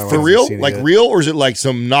 Okay. That's Like why I for haven't real? seen it Like yet. real, or is it like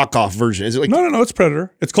some knockoff version? Is it like No, it's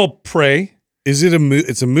Predator. It's called Prey. Is it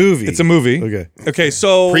it's a movie? It's a movie. Okay,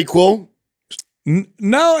 so prequel?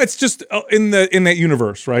 No, it's just in that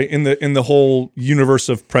universe, right? In the whole universe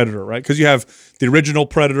of Predator, right? Because you have the original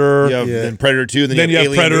Predator. Yeah. Then Predator 2. Then you have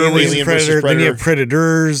Alien, Predator, Alien versus Predator. Then Predator. you have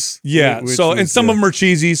Predators. Yeah. which So, and was, some of them are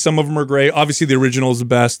cheesy, some of them are great. Obviously, the original is the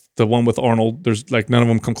best. The one with Arnold, there's like none of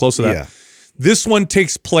them come close to that. Yeah. This one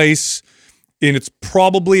takes place in, it's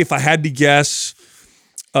probably, if I had to guess,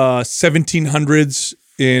 1700s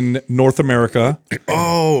in North America.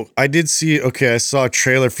 Oh, I did see. Okay, I saw a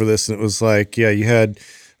trailer for this, and it was like, yeah, you had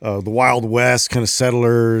the Wild West kind of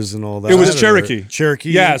settlers and all that. It was Cherokee.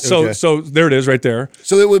 Cherokee. Yeah. Okay. So there it is, right there.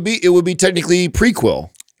 So it would be technically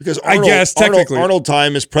prequel because Arnold, guess technically. Arnold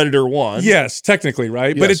time is Predator 1. Yes, technically,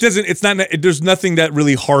 right? But Yes. it doesn't. It's not. There's nothing that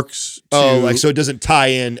really harks to. Oh, like so it doesn't tie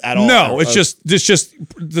in at all. No, it's just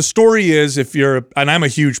the story is if you're, and I'm a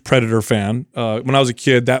huge Predator fan. When I was a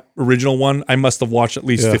kid, that original one I must have watched at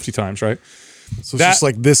least 50 times, right? So it's just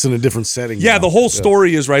like this in a different setting. Yeah, now. the whole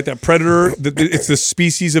story is right that Predator, it's the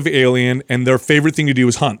species of alien, and their favorite thing to do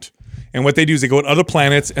is hunt. And what they do is they go to other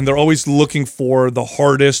planets, and they're always looking for the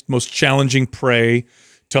hardest, most challenging prey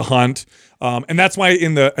to hunt. And that's why I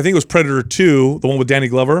think it was Predator 2, the one with Danny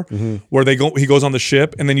Glover, where he goes on the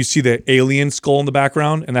ship, and then you see the alien skull in the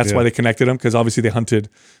background, and that's why they connected him, because obviously they hunted,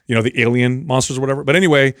 the alien monsters or whatever. But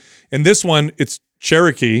anyway, in this one, it's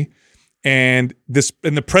Cherokee, and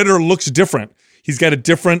the Predator looks different. he's got a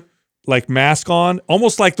different like mask on,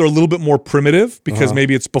 almost like they're a little bit more primitive because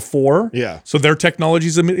maybe it's before. Yeah. So their technology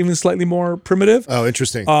is even slightly more primitive. Oh,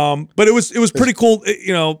 interesting. But it was pretty cool.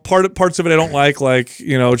 You know, parts of it I don't like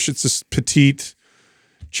you know, it's this petite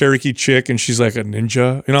Cherokee chick and she's like a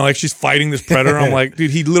ninja. You know, like she's fighting this predator. I'm like,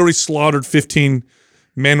 dude, he literally slaughtered 15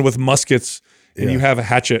 men with muskets, and you have a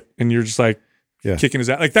hatchet, and you're just like kicking his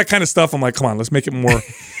ass, like that kind of stuff. I'm like, come on, let's make it more.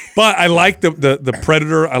 But I like the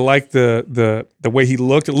predator. I like the way he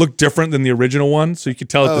looked. It looked different than the original one, so you could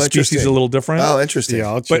tell that the species is a little different. Oh, interesting. Yeah,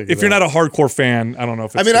 I'll check But if you're not a hardcore fan, I don't know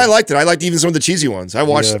if it's I mean, I liked it. I liked even some of the cheesy ones. I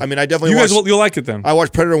watched. I mean, I definitely. you guys watched, you'll like it then. I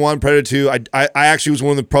watched Predator 1, Predator 2. I actually was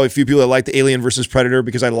one of the probably few people that liked the Alien versus Predator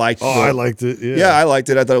because I liked. I liked it. Yeah. Yeah, I liked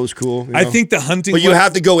it. I thought it was cool. You I know? think the hunting. but you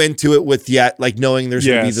have to go into it with like knowing there's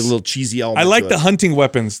going to be Yes. the little cheesy element. I like to the it. hunting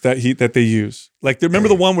weapons that they use. Like, remember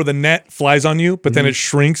the one where the net flies on you, but then it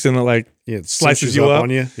shrinks and it like It slices cinches you up on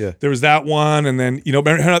you. Yeah. There was that one, and then you know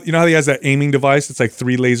how he has that aiming device? It's like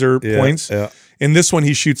 3 laser points. Yeah. In this one,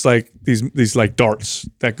 he shoots like these like darts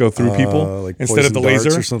that go through people like instead of the poison darts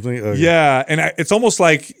laser or something. Okay. Yeah, and it's almost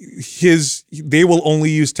like they will only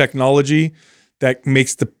use technology that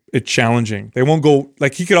makes it challenging. They won't go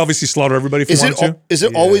like he could obviously slaughter everybody if he wanted to. Is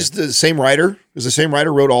it always the same writer? Is the same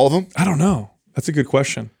writer wrote all of them? I don't know. That's a good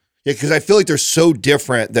question. Yeah, because I feel like they're so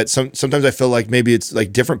different that sometimes I feel like maybe it's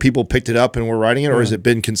like different people picked it up and were writing it, or has it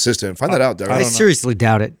been consistent? Find that out, Darryl. I seriously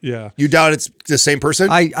doubt it. Yeah. You doubt it's the same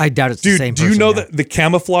person? I doubt it's the Dude, same do person. you know yeah. that the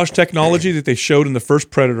camouflage technology that they showed in the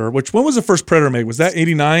first Predator? When was the first Predator made? Was that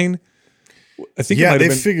 89? I think it Yeah, might they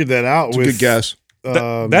have been. figured that out. With Good guess.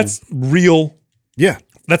 That's real. Yeah.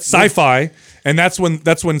 That's sci-fi, and that's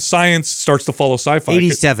when science starts to follow sci-fi.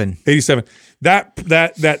 87. 87.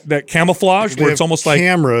 That camouflage They where it's have almost like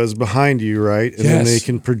cameras behind you, right? And then they Yes.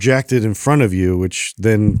 can project it in front of you, which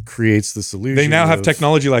then creates this illusion. they now have of-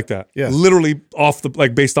 technology like that. Yeah. Literally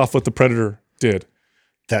based off what the Predator did.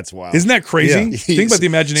 That's wild. Isn't that crazy? Yeah. Think about the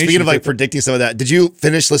imagination. Speaking of like that- predicting some of that, did you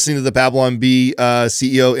finish listening to the Babylon Bee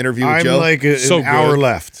CEO interview with I'm Joe? like So an hour good.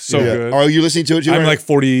 left. So Yeah. good. Are you listening to it, Joe? I'm like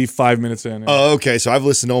 45 minutes in. Oh, okay. So I've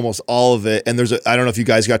listened to almost all of it, and I don't know if you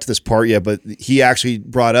guys got to this part yet, but he actually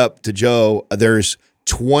brought up to Joe. There's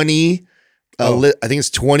 20. I think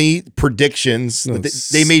it's 20 predictions No, that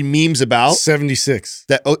they made memes about. 76.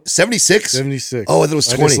 That 76? 76. Oh, I thought it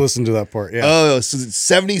was I 20. just listened to that part. Yeah. Oh, so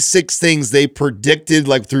 76 things they predicted,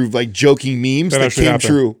 like through like joking memes that actually came happened.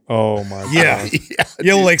 true. Oh my god. yeah.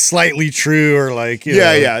 Yeah, Like slightly true or like, you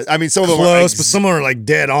yeah, know, yeah. I mean, some of them are close, like, but some are like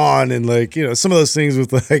dead on, and like, you know, some of those things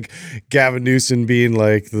with like Gavin Newsom being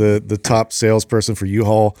like the top salesperson for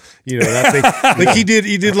U-Haul, you know, that thing. Like he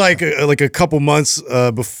did like a couple months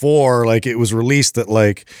before like it was released that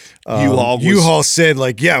like U-Haul said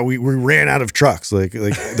like, yeah, we ran out of trucks, like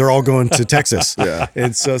they're all going to Texas. Yeah.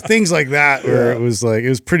 And so things like that where it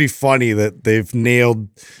was pretty funny that they've nailed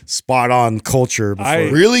spot on culture before.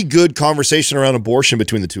 really good conversation around abortion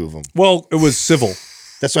between the two of them. Well, it was civil.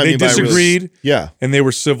 That's what I They mean by really- disagreed. yeah. And they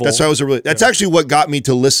were civil. That's why I was that's actually what got me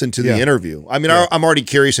to listen to the Yeah. interview. I mean, I'm already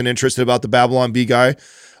curious and interested about the Babylon Bee guy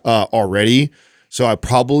already. So I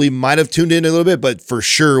probably might have tuned in a little bit, but for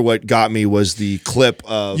sure what got me was the clip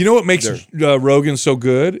of You know what makes Rogan so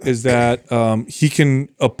good is that he can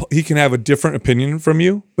have a different opinion from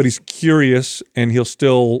you, but he's curious and he'll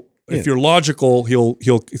still, if you're logical, he'll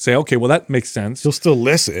say, okay, well that makes sense. He'll still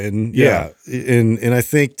listen. Yeah. And I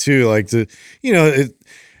think too, like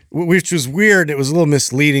which was weird. It was a little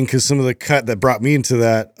misleading because some of the cut that brought me into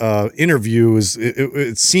that interview was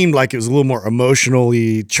it seemed like it was a little more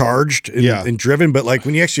emotionally charged and driven. But like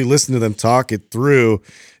when you actually listen to them talk it through,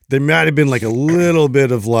 there might have been like a little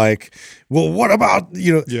bit of like, well, what about,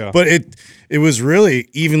 you know? Yeah. But it was really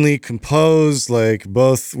evenly composed. Like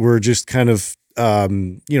both were just kind of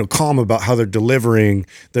calm about how they're delivering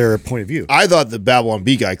their point of view. I thought the Babylon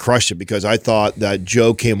Bee guy crushed it because I thought that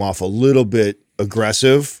Joe came off a little bit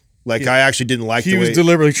aggressive. Like I actually didn't like He the way was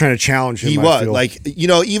deliberately trying to challenge him. he I was feel. like, you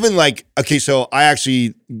know, even like, okay, so I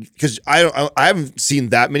actually, because I haven't seen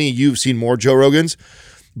that many. You've seen more Joe Rogans,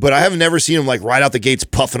 but I have never seen him like right out the gates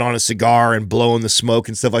puffing on a cigar and blowing the smoke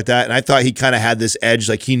and stuff like that. And I thought he kind of had this edge,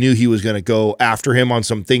 like he knew he was going to go after him on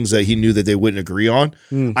some things that he knew that they wouldn't agree on.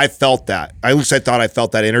 I felt that. At least I thought I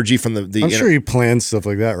felt that energy from the I'm sure he plans stuff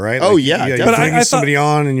like that, right? Oh, Like, yeah, you definitely. bring I thought- somebody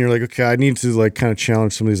on, and you're like, okay, I need to like kind of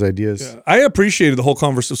challenge some of these ideas. I apprecited the whole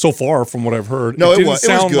conversation so far from what I've heard. No, it didn't was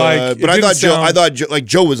sound good. like- But it I thought didn't Joe, like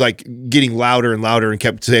Joe was like getting louder and louder and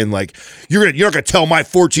kept saying like, you're not gonna tell my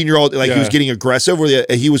 14-year-old, like he was getting aggressive. Where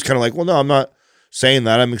he was kind of like, well, no, I'm not saying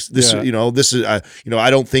that. I'm this, Yeah. this is, I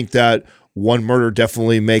don't think that one murder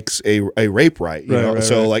definitely makes a rape right. You know,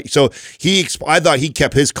 so I thought he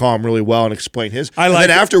kept his calm really well and explained his. And then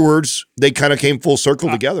afterwards, they kind of came full circle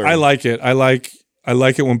together. I like it. I like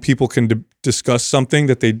it when people can discuss something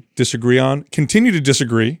that they disagree on. Continue to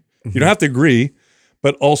disagree. You don't have to agree,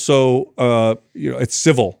 but also it's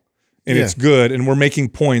civil and it's good, and we're making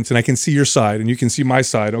points, and I can see your side and you can see my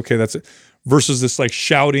side. Okay, that's it. Versus this like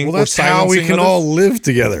shouting. Well, that's how we can all live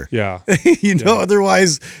together. Yeah.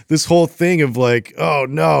 Otherwise this whole thing of like, oh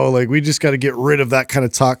no, like we just got to get rid of that kind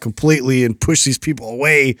of talk completely and push these people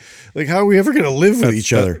away. Like, how are we ever going to live with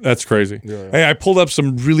each other? That's crazy. Yeah. Hey, I pulled up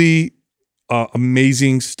some really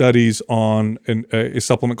amazing studies on a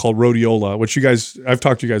supplement called rhodiola, which I've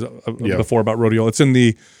talked to you guys before about rhodiola. It's in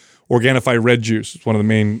the Organifi red juice. It's one of the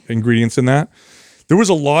main ingredients in that. There was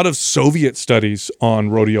a lot of Soviet studies on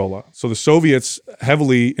rhodiola. So the Soviets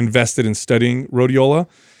heavily invested in studying rhodiola,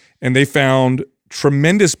 and they found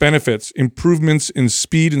tremendous benefits, improvements in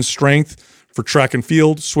speed and strength for track and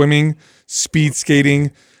field, swimming, speed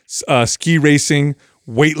skating, ski racing,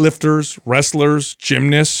 weightlifters, wrestlers,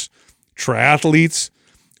 gymnasts, triathletes.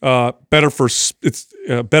 Better for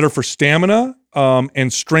stamina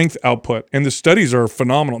and strength output. And the studies are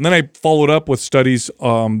phenomenal. And then I followed up with studies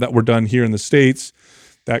that were done here in the States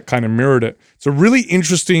that kind of mirrored it. It's a really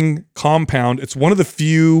interesting compound. It's one of the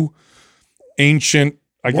few ancient,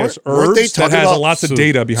 herbs that has lots of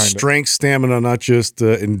data behind it. Strength, stamina, not just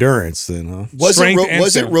endurance then, huh? Was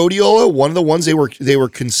it rhodiola one of the ones they were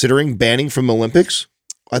considering banning from the Olympics?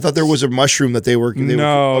 I thought there was a mushroom that there was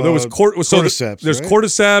cordyceps. There's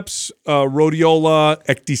cordyceps, rhodiola,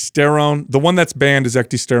 ecdysterone. The one that's banned is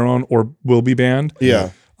ecdysterone or will be banned.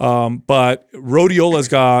 Yeah. But rhodiola's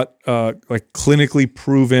got like clinically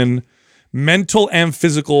proven mental and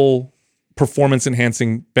physical performance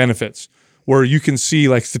enhancing benefits where you can see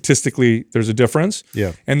like statistically there's a difference.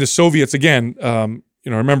 Yeah. And the Soviets, again,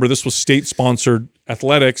 remember this was state sponsored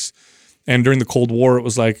athletics. And during the Cold War, it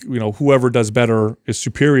was like, whoever does better is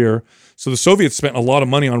superior. So the Soviets spent a lot of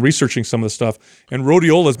money on researching some of the stuff. And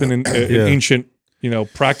rhodiola has been in ancient,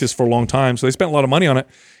 practice for a long time. So they spent a lot of money on it.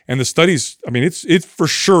 And the studies, I mean, it for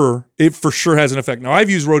sure has an effect. Now,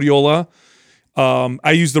 I've used rhodiola.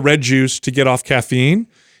 I use the red juice to get off caffeine.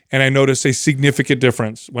 And I notice a significant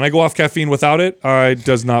difference. When I go off caffeine without it, it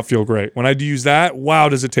does not feel great. When I do use that, wow,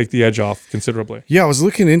 does it take the edge off considerably. Yeah, I was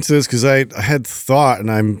looking into this because I had thought,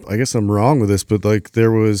 and I guess I'm wrong with this, but like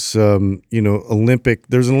there was, there's an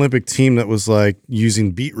Olympic team that was like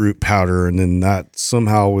using beetroot powder, and then that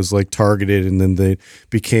somehow was like targeted, and then they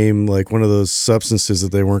became like one of those substances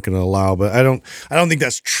that they weren't going to allow. But I don't think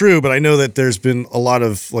that's true. But I know that there's been a lot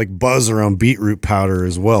of like buzz around beetroot powder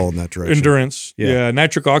as well in that direction. Endurance,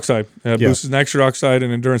 nitric oxide. Boosts nitric oxide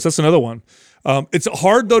and endurance. That's another one. It's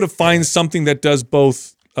hard, though, to find something that does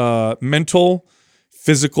both mental,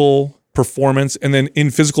 physical performance, and then in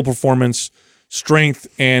physical performance, strength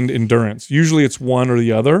and endurance. Usually it's one or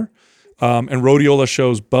the other, and rhodiola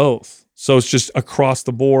shows both. So it's just across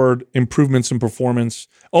the board improvements in performance.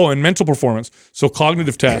 Oh, and mental performance. So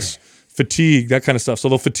cognitive tests, fatigue, that kind of stuff. So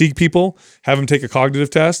they'll fatigue people, have them take a cognitive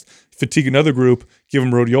test, fatigue another group, give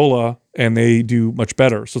them rhodiola, and they do much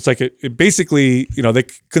better. So it's like it basically, they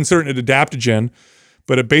consider it an adaptogen,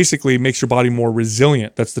 but it basically makes your body more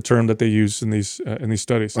resilient. That's the term that they use in these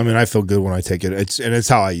studies. I mean, I feel good when I take it. It's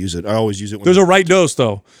how I use it. I always use it. There's a right dose,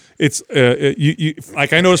 though. It's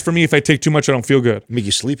like I notice for me, if I take too much, I don't feel good. Make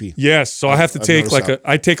you sleepy. Yes, so I have to take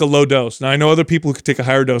I take a low dose. Now I know other people who could take a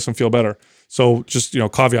higher dose and feel better. So just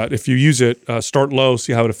caveat: if you use it, start low,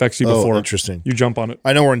 see how it affects you before you jump on it.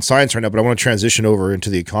 I know we're in science right now, but I want to transition over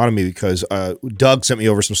into the economy because Doug sent me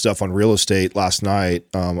over some stuff on real estate last night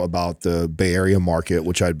about the Bay Area market,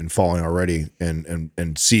 which I'd been following already,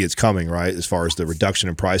 and see it's coming right as far as the reduction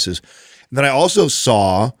in prices. And then I also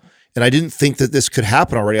saw, and I didn't think that this could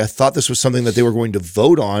happen already. I thought this was something that they were going to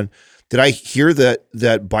vote on. Did I hear that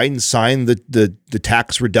Biden signed the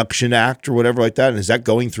Tax Reduction Act or whatever like that? And is that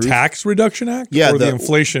going through? Tax Reduction Act? Yeah. Or the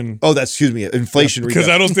inflation? Oh, inflation. Because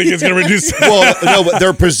I don't think it's going to reduce. Well, no, but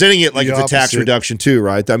they're presenting it like it's a tax reduction too,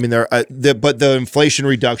 right? I mean, but the Inflation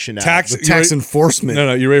Reduction Act. Tax enforcement.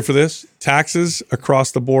 No, you ready for this? Taxes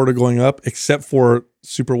across the board are going up except for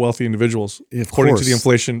super wealthy individuals, according to the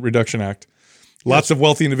Inflation Reduction Act. Lots of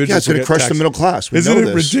wealthy individuals. Yeah, it's going to crush the middle class. Isn't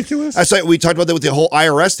it ridiculous? That's like we talked about that with the whole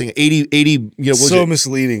IRS thing. 80. So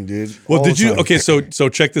misleading, dude. Well, did you? Okay, so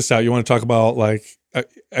check this out. You want to talk about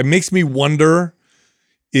it makes me wonder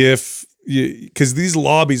if because there's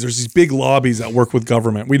these big lobbies that work with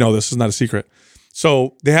government. We know this is not a secret.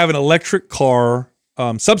 So they have an electric car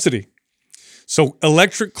subsidy. So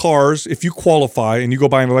electric cars, if you qualify and you go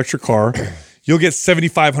buy an electric car, you'll get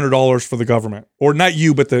 $7,500 for the government, or not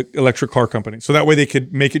you, but the electric car company. So that way they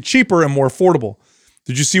could make it cheaper and more affordable.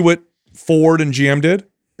 Did you see what Ford and GM did?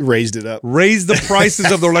 Raised it up. Raised the prices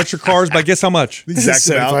of their electric cars by guess how much? Exact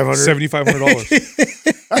amount.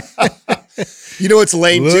 $7,500. You know what's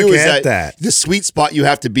lame Look too is at that the sweet spot you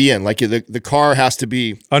have to be in. Like the car has to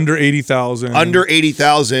be Under 80,000. under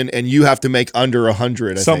 80,000, and you have to make under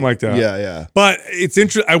 100. Something like that. Yeah. But it's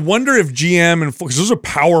interesting. I wonder if GM and because those are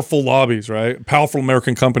powerful lobbies, right? Powerful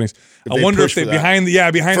American companies. I wonder if push they for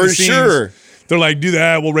that. behind For the scenes, sure. they're like, do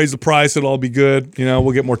that. We'll raise the price. It'll all be good. You know,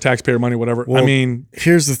 we'll get more taxpayer money, whatever. Well, I mean,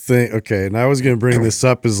 here's the thing. Okay, and I was going to bring this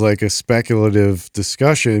up as like a speculative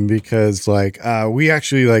discussion because like we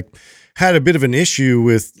actually like had a bit of an issue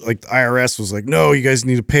with like the IRS was like, no, you guys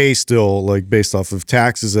need to pay still, like based off of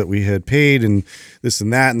taxes that we had paid and this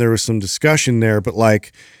and that, and there was some discussion there, but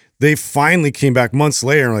like they finally came back months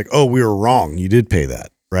later and like, oh, we were wrong, you did pay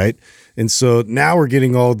that, right? And so now we're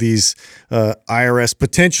getting all these IRS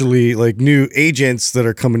potentially like new agents that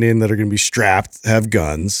are coming in that are going to be strapped, have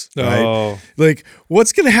guns, right? Oh. Like,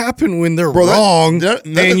 what's going to happen when they're Bro, wrong that-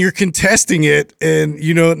 and you're contesting it, and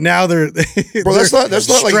you know now they're Bro, that's not like a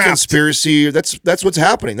strapped. conspiracy. That's what's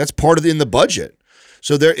happening. That's part of in the budget.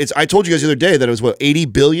 So there, it's. I told you guys the other day that it was what 80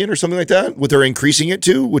 billion or something like that. What they're increasing it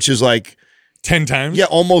to, which is like 10 times. yeah,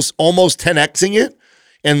 almost 10xing it.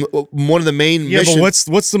 And one of the main Yeah, missions.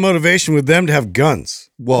 but what's the motivation with them to have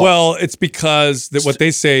guns? Well, it's because that what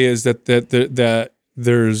they say is that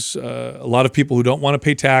there's a lot of people who don't want to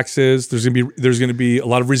pay taxes. There's gonna be a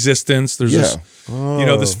lot of resistance. There's this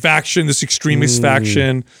this faction, this extremist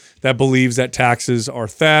faction that believes that taxes are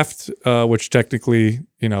theft, which technically,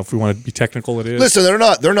 if we want to be technical, it is. Listen,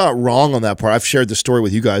 they're not wrong on that part. I've shared the story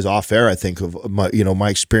with you guys off air. I think of my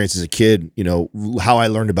experience as a kid. How I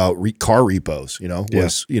learned about car repos.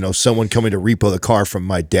 Was someone coming to repo the car from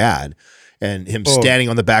my dad, and him standing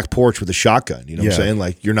on the back porch with a shotgun. You know what I'm saying?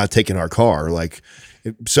 Like, you're not taking our car. Like,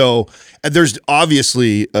 so there's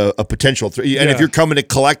obviously a potential. And if you're coming to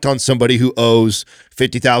collect on somebody who owes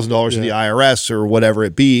 $50,000 to the IRS or whatever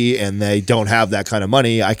it be, and they don't have that kind of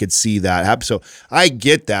money, I could see that happen. So I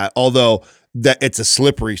get that, although that it's a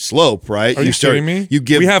slippery slope, right? Are you kidding me?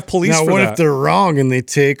 We have police Now, for what that. if they're wrong and they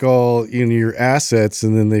take all your assets,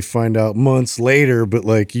 and then they find out months later, but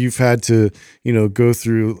like you've had to go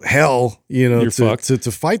through hell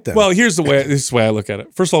to fight them? Well, this is the way I look at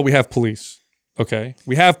it. First of all, we have police. Okay,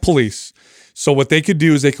 we have police. So what they could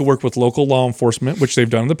do is they could work with local law enforcement, which they've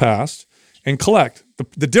done in the past, and collect.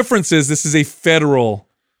 The difference is this is a federal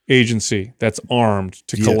agency that's armed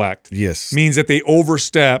to collect. Yes. Means that they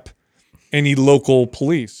overstep any local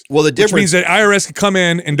police. Well, the which difference means that IRS can come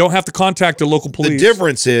in and don't have to contact the local police. The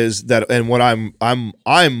difference is that, and what I'm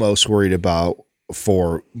most worried about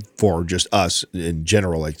for just us in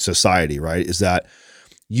general, like society, right, is that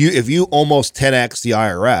if you almost 10x the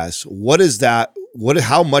IRS,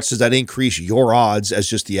 how much does that increase your odds as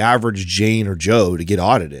just the average Jane or Joe to get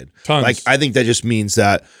audited? Tons. Like, I think that just means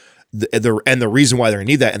that the reason why they're going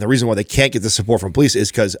to need that, and the reason why they can't get the support from police, is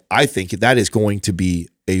because I think that is going to be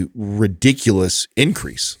a ridiculous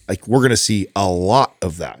increase. Like, we're going to see a lot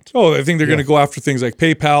of that. Oh, I think they're going to go after things like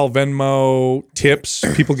PayPal, Venmo, tips,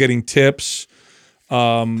 people getting tips.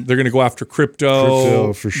 They're going to go after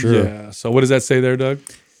crypto for sure. Yeah. So what does that say there, Doug?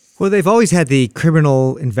 Well, they've always had the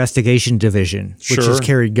criminal investigation division, which has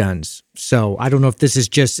carried guns. So I don't know if this is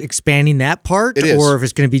just expanding that part, or if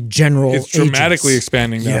it's going to be general. It's dramatically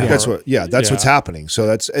expanding that. That's what's happening. So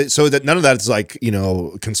that none of that is like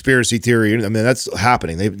conspiracy theory. I mean, that's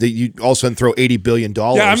happening. You all of a sudden throw $80 billion.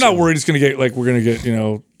 Yeah, I'm not worried it's going to get we're going to get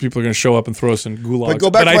people are going to show up and throw us in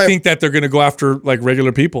gulags. But I think that they're going to go after like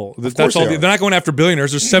regular people. That's all. They're not going after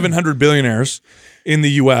billionaires. There's 700 billionaires in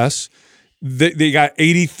the U.S. They got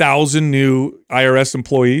 80,000 new IRS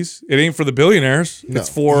employees. It ain't for the billionaires. No. It's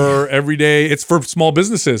for everyday. It's for small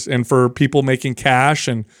businesses and for people making cash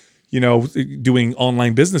and doing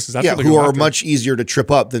online businesses. That's who are much easier to trip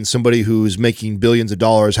up than somebody who's making billions of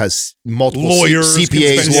dollars, has multiple lawyers,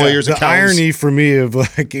 CPAs, lawyers, the accountants. irony for me of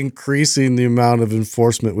like increasing the amount of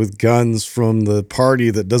enforcement with guns from the party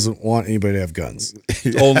that doesn't want anybody to have guns.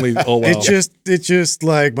 Wow. It just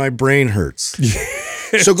like my brain hurts.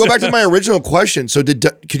 So go back to my original question. So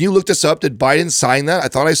can you look this up? Did Biden sign that? I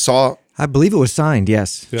thought I saw. I believe it was signed.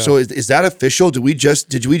 Yes. Yeah. So is that official? Did we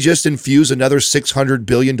just infuse another $600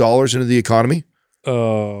 billion into the economy?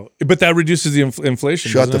 But that reduces the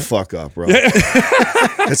inflation. Shut the fuck up, bro.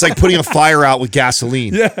 It's like putting a fire out with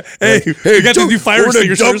gasoline. Yeah. Hey, we got the new fire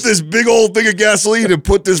extinguishers. We're gonna dump this big old thing of gasoline and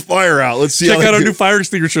put this fire out. Let's see. Check out our new fire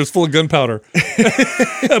extinguishers full of gunpowder.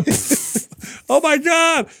 Oh my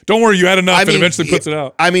God. Don't worry, you had enough. It eventually puts it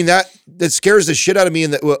out. I mean, that scares the shit out of me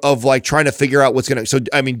of like trying to figure out what's going to. So,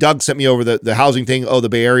 I mean, Doug sent me over the housing thing. Oh, the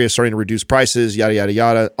Bay Area is starting to reduce prices, yada, yada,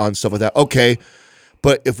 yada, on stuff like that. Okay.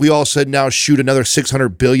 But if we all said now shoot another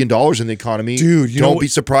 $600 billion in the economy, dude, don't be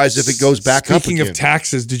surprised if it goes back up again. Speaking of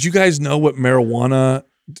taxes, did you guys know what marijuana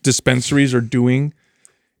dispensaries are doing?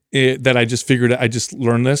 That I just figured, I just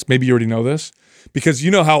learned this. Maybe you already know this. Because you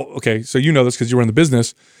know how, okay, so you know this because you were in the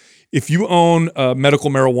business. If you own medical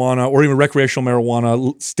marijuana or even recreational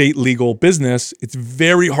marijuana, state legal business, it's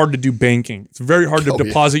very hard to do banking. It's very hard to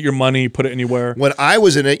deposit your money, put it anywhere. When I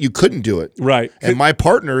was in it, you couldn't do it. Right. And my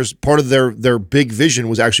partners, part of their big vision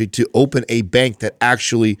was actually to open a bank that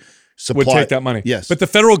actually would take that money. Yes. But the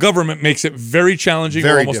federal government makes it very challenging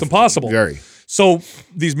or almost impossible. Very. So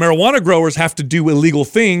these marijuana growers have to do illegal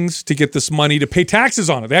things to get this money to pay taxes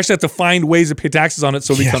on it. They actually have to find ways to pay taxes on it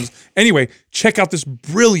so it becomes... Anyway, check out this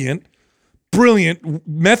brilliant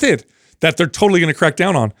method that they're totally going to crack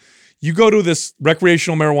down on. You go to this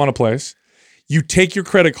recreational marijuana place, you take your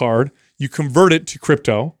credit card, you convert it to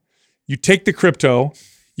crypto, you take the crypto,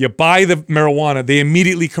 you buy the marijuana, they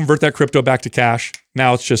immediately convert that crypto back to cash.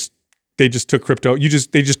 Now it's just, they just took crypto,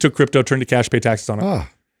 they just took crypto, turned to cash, pay taxes on it.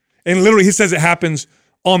 And literally, he says it happens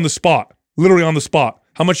on the spot. Literally on the spot.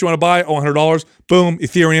 How much you want to buy? Oh, $100. Boom,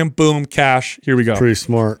 Ethereum. Boom, cash. Here we go. Pretty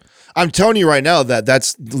smart. I'm telling you right now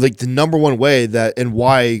that's like the number one way that and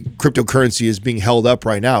why cryptocurrency is being held up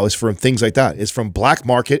right now is from things like that. It's from black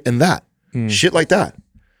market and that shit like that.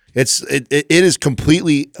 It is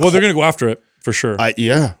completely. Well, they're gonna go after it for sure.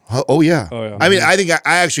 Yeah. Oh yeah. I mean, I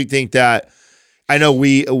actually think that. I know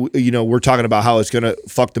we're talking about how it's going to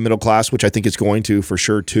fuck the middle class, which I think it's going to for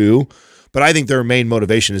sure too. But I think their main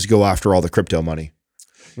motivation is go after all the crypto money.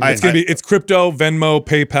 It's crypto, Venmo,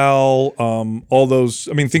 PayPal, all those.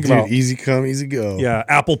 I mean, think about easy come, easy go. Yeah,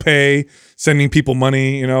 Apple Pay, sending people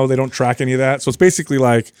money. You know, they don't track any of that. So it's basically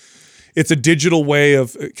like it's a digital way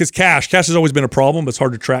of because cash has always been a problem, but it's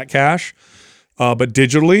hard to track cash. But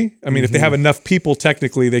digitally, I mean, if they have enough people,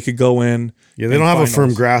 technically, they could go in. Yeah, they don't have a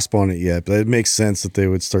firm grasp on it yet, but it makes sense that they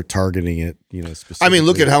would start targeting it. Specifically. I mean,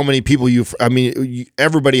 look at how many people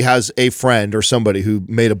everybody has a friend or somebody who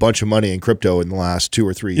made a bunch of money in crypto in the last 2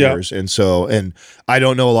 or 3 years, and I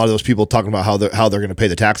don't know a lot of those people talking about how they're going to pay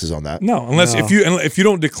the taxes on that. No, unless if you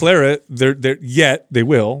don't declare it, they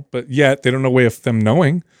will, but yet they don't know a way of them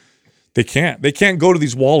knowing. They can't go to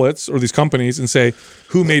these wallets or these companies and say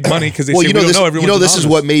who made money because they say we don't know everyone's this is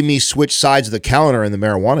what made me switch sides of the calendar in the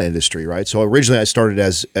marijuana industry, right? So originally I started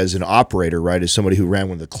as an operator, right, as somebody who ran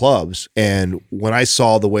one of the clubs, and when I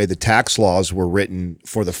saw the way the tax laws were written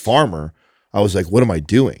for the farmer, I was like, what am I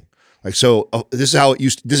doing? Like, so this is how it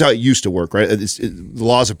used to work, right? The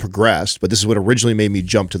laws have progressed, but this is what originally made me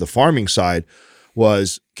jump to the farming side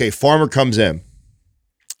was, okay, farmer comes in.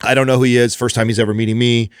 I don't know who he is. First time he's ever meeting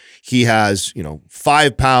me. He has,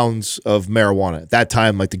 5 pounds of marijuana. At that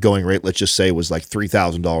time, like the going rate, let's just say, was like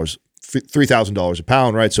 $3,000 a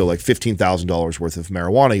pound, right? So like $15,000 worth of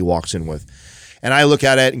marijuana he walks in with. And I look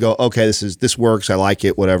at it and go, okay, this works. I like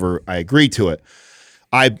it, whatever. I agree to it.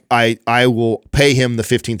 I will pay him the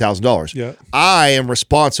 $15,000. Yeah. I am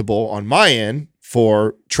responsible on my end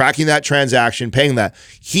for tracking that transaction, paying that.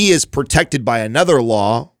 He is protected by another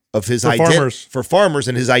law of his for farmers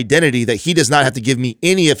and his identity that he does not have to give me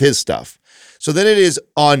any of his stuff. So then it is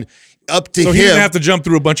up to him. So he doesn't have to jump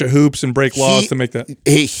through a bunch of hoops and break laws to make that.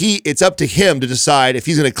 It's up to him to decide if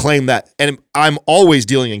he's going to claim that. And I'm always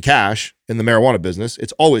dealing in cash in the marijuana business.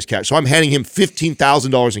 It's always cash. So I'm handing him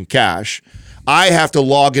 $15,000 in cash. I have to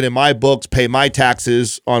log it in my books, pay my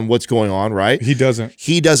taxes on what's going on, right? He doesn't.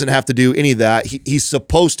 He doesn't have to do any of that. He's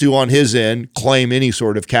supposed to, on his end, claim any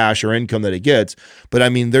sort of cash or income that he gets. But I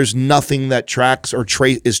mean, there's nothing that tracks or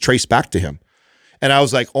is traced back to him. And I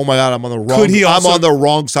was like, oh my God, I'm on the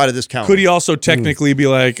wrong side of this counter. Could he also technically be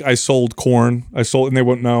like, I sold corn, and they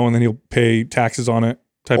wouldn't know, and then he'll pay taxes on it?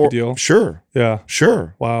 Type of deal. Sure. Yeah.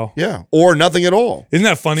 Sure. Wow. Yeah. Or nothing at all. Isn't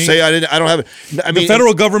that funny? Say I don't have it. I mean, the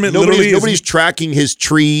federal government nobody's tracking his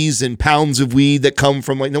trees and pounds of weed that come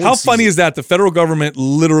from like. How funny is that? The federal government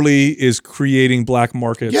literally is creating black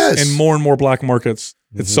markets. Yes. And more black markets.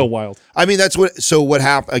 It's so wild. I mean, what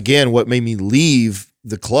happened again, what made me leave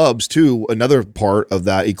the clubs too, another part of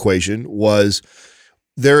that equation was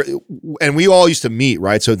there, and we all used to meet,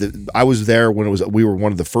 right? So I was there when we were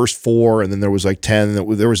one of the first 4, and then there was like 10.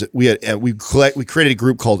 We created a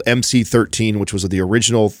group called MC13, which was the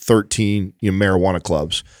original 13 marijuana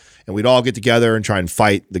clubs, and we'd all get together and try and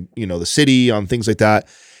fight the city on things like that.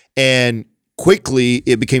 And quickly,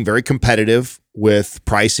 it became very competitive. with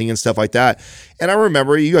pricing and stuff like that. And I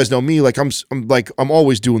remember, you guys know me, like I'm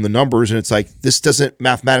always doing the numbers, and it's like, this doesn't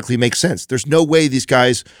mathematically make sense. There's no way these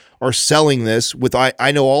guys are selling this with,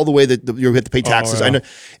 I know all the way that you have to pay taxes. I know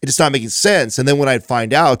it's not making sense. And then when I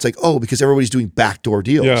find out, it's like, oh, because everybody's doing backdoor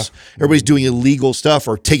deals. Yeah. Everybody's doing illegal stuff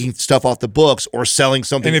or taking stuff off the books or selling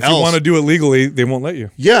something else. And if you want to do it legally, they won't let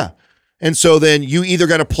you. Yeah. And so then you either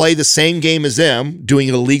got to play the same game as them, doing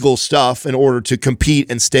illegal stuff in order to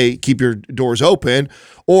compete and keep your doors open,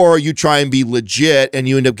 or you try and be legit and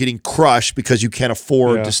you end up getting crushed because you can't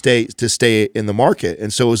afford to stay in the market.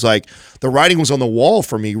 And so it was like the writing was on the wall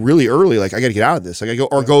for me really early. Like, I got to get out of this. I got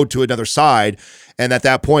to go to another side. And at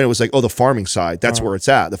that point, it was like, oh, the farming side, that's where it's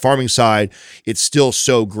at. The farming side, it's still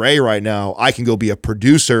so gray right now. I can go be a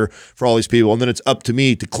producer for all these people, and then it's up to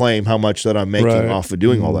me to claim how much that I'm making off of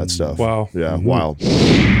doing all that stuff. Wow. Yeah, wild.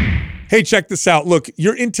 Hey, check this out. Look,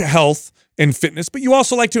 you're into health and fitness, but you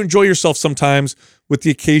also like to enjoy yourself sometimes with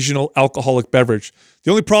the occasional alcoholic beverage.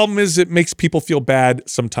 The only problem is it makes people feel bad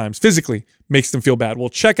sometimes, physically makes them feel bad. Well,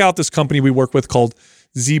 check out this company we work with called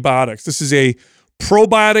ZBiotics. This is a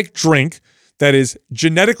probiotic drink that is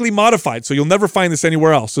genetically modified, so you'll never find this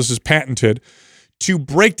anywhere else. This is patented to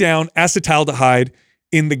break down acetaldehyde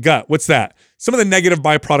in the gut. What's that? Some of the negative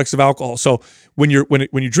byproducts of alcohol. So when you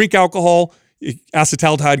drink alcohol,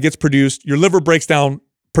 acetaldehyde gets produced. Your liver breaks down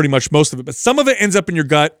pretty much most of it, but some of it ends up in your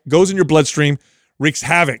gut, goes in your bloodstream, wreaks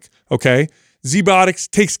havoc. Okay, ZBiotics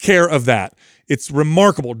takes care of that. It's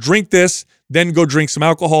remarkable. Drink this, then go drink some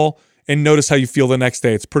alcohol, and notice how you feel the next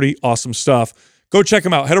day. It's pretty awesome stuff. Go check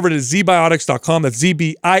them out. Head over to zbiotics.com. That's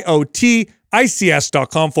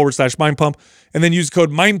ZBIOTICS.com/mindpump. And then use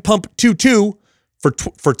code mindpump22 for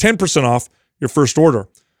 10% off your first order.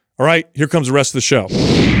 All right, here comes the rest of the show.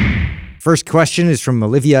 First question is from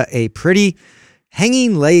Olivia A. Pretty.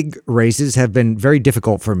 Hanging leg raises have been very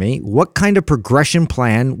difficult for me. What kind of progression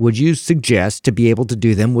plan would you suggest to be able to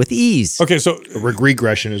do them with ease? Okay, so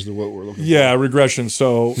regression is what we're looking for. Yeah, regression.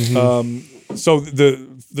 So so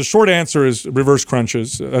the short answer is reverse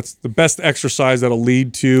crunches. That's the best exercise that'll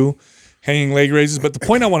lead to hanging leg raises. But the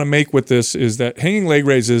point I want to make with this is that hanging leg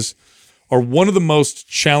raises are one of the most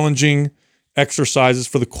challenging exercises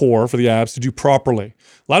for the core, for the abs, to do properly.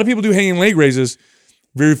 A lot of people do hanging leg raises.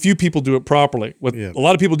 Very few people do it properly. What a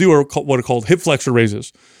lot of people do are what are called hip flexor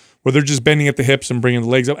raises, where they're just bending at the hips and bringing the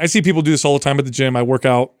legs up. I see people do this all the time at the gym. I work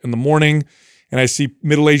out in the morning, and I see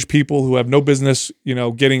middle-aged people who have no business,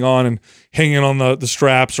 getting on and hanging on the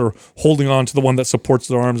straps or holding on to the one that supports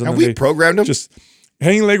their arms. And have we programmed them? Just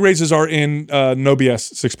hanging leg raises are in No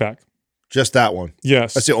BS six-pack. Just that one.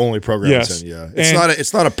 Yes. That's the only program it's in, yeah.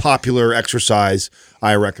 It's not a popular exercise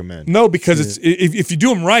I recommend. No, because if you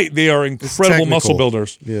do them right, they are incredible muscle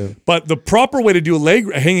builders. Yeah. But the proper way to do a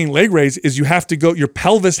hanging leg raise is you have to go, your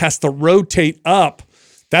pelvis has to rotate up.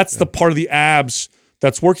 That's the part of the abs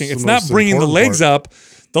that's working. It's not bringing the legs up.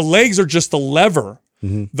 The legs are just the lever.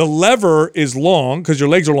 Mm-hmm. The lever is long because your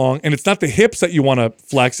legs are long, and it's not the hips that you want to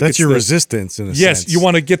flex. That's your resistance in a sense. Yes, you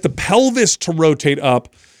want to get the pelvis to rotate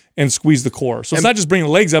up and squeeze the core. So it's not just bringing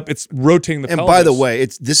the legs up, it's rotating the pelvis. And by the way,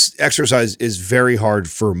 this exercise is very hard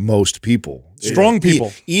for most people. Strong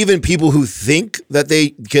people. Even people who think that they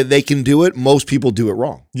can do it, most people do it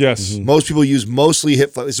wrong. Yes. Mm-hmm. Most people use mostly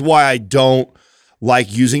hip flex. This is why I don't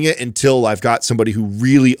like using it until I've got somebody who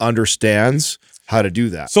really understands how to do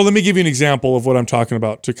that. So let me give you an example of what I'm talking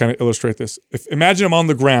about to kind of illustrate this. Imagine I'm on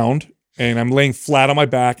the ground and I'm laying flat on my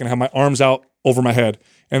back and I have my arms out over my head,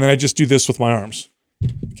 and then I just do this with my arms.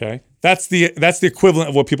 Okay, that's the equivalent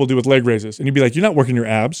of what people do with leg raises. And you'd be like, you're not working your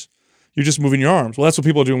abs, you're just moving your arms. Well, that's what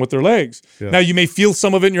people are doing with their legs. Yeah. Now you may feel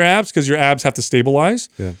some of it in your abs because your abs have to stabilize,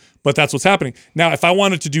 but that's what's happening. Now, if I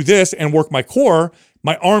wanted to do this and work my core,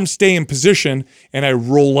 my arms stay in position and I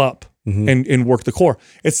roll up and work the core.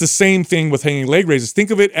 It's the same thing with hanging leg raises. Think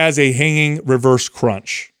of it as a hanging reverse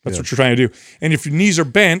crunch. That's what you're trying to do. And if your knees are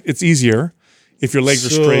bent, it's easier. If your legs are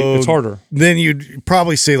straight, it's harder. Then you'd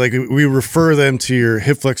probably say, like, we refer them to your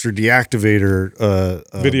hip flexor deactivator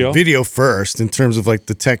video first in terms of like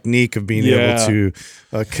the technique of being able to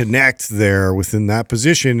connect there within that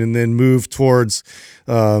position, and then move towards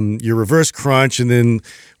your reverse crunch, and then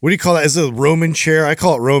what do you call that? Is it a Roman chair? I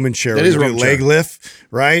call it Roman chair. That is a Roman chair. Leg lift,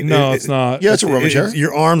 right? No, it's not. Yeah, it's a Roman chair.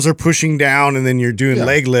 Your arms are pushing down, and then you're doing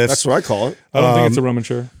leg lifts. That's what I call it. I don't think it's a Roman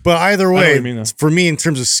chair. But either way, for me, in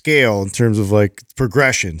terms of scale, in terms of like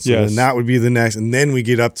progression, so then that would be the next, and then we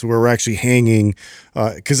get up to where we're actually hanging,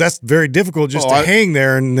 because that's very difficult just to hang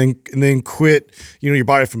there and then quit, your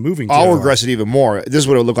body from moving. I'll regress it even more. This is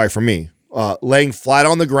what it would look like for me. Laying flat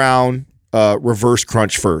on the ground, reverse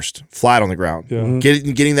crunch first, flat on the ground. Yeah.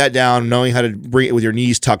 Getting that down, knowing how to bring it with your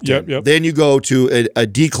knees tucked in. Yep. Then you go to a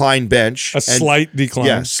decline bench. Slight decline.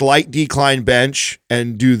 Yeah, slight decline bench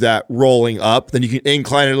and do that rolling up. Then you can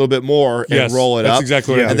incline it a little bit more and roll it that's up.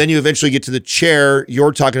 exactly what I do. And then you eventually get to the chair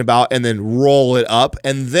you're talking about and then roll it up.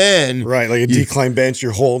 And then Right, like a decline bench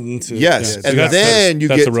you're holding to. Yes. Yeah, And That's then the, you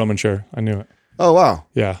that's get the Roman chair. I knew it. Oh wow.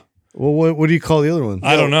 Yeah. Well, what do you call the other one?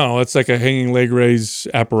 I don't know. It's like a hanging leg raise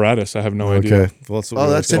apparatus. I have no idea. Okay. Well, that's what Oh,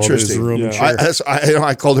 we that's always call it, is interesting. the Roman Yeah. chair.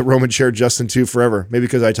 I called it Roman chair Justin too forever. Maybe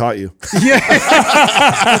because I taught you.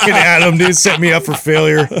 Fucking Adam, dude, set me up for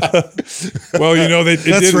failure. Well, you know,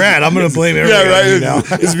 That's rad. I'm going to blame everything on you now.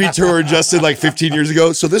 It's me touring Justin like 15 years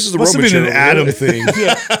ago. So this is the Must have Roman been chair. an over here.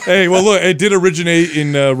 Adam thing. Hey, well, look, it did originate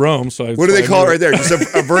in Rome. So What do they call it right there? Just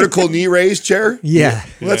a vertical knee raise chair? Yeah.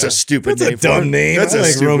 Well, that's a stupid That's a name. for it. dumb name. That's I a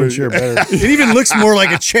like stupid Roman chair better. It even looks more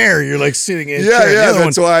like a chair. You're like sitting in a chair. The Yeah, other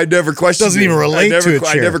that's one why I never questioned doesn't it. even relate to a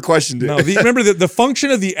I chair. never questioned it. No, remember the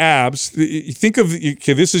function of the abs. You think of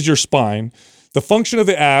okay, this is your spine. The function of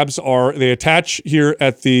the abs are they attach here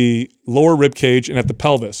at the lower rib cage and at the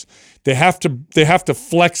pelvis. They have to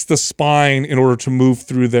flex the spine in order to move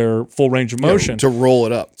through their full range of motion. to roll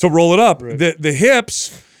it up. To roll it up. The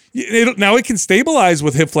hips. Now it can stabilize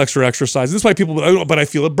with hip flexor exercise. This is why people, "Oh, but I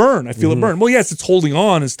feel it burn. I feel it burn." Well, yes, it's holding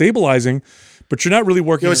on and stabilizing, but you're not really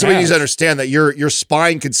working. You know, your somebody needs to abs. understand that your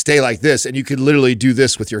spine could stay like this, and you could literally do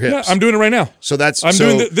this with your hips. Yeah, I'm doing it right now. So that's I'm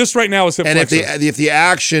doing this right now. Is hip And if flexor. the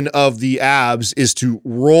action of the abs is to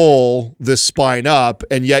roll the spine up,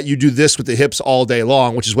 and yet you do this with the hips all day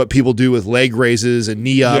long, which is what people do with leg raises and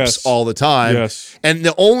knee ups Yes. all the time. Yes. And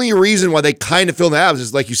the only reason why they kind of feel the abs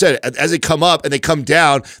is, like you said, as they come up and they come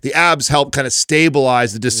down, the abs help kind of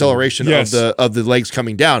stabilize the deceleration Yes. of the legs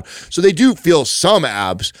coming down. So they do feel some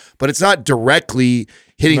abs, but it's not directly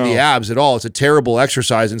hitting the abs at all. It's a terrible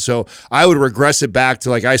exercise. And so I would regress it back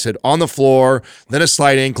to, like I said, on the floor, then a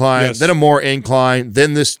slight incline, Yes. then a more incline,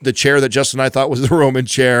 then the chair that Justin and I thought was the Roman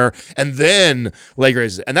chair, and then leg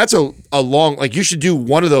raises. And that's a long, like you should do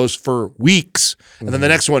one of those for weeks, and then the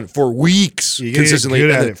next one for weeks You gotta get consistently.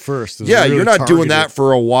 good And at then- it first. It's yeah, really you're not doing targeted. that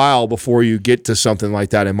for a while before you get to something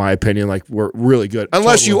like that, in my opinion. Like, we're really good.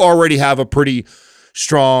 Unless you already have a pretty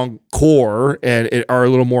strong core and are a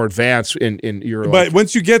little more advanced in your But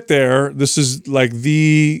once you get there, this is like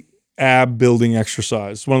the ab building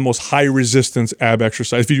exercise. One of the most high resistance ab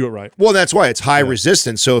exercise if you do it right. well, that's why it's high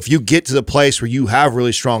resistance. So if you get to the place where you have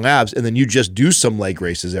really strong abs and then you just do some leg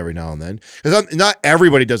races every now and then, because not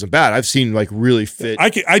everybody does them bad. I've seen like really fit. I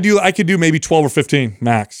could do maybe 12 or 15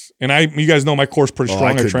 max. And you guys know my core's pretty Oh,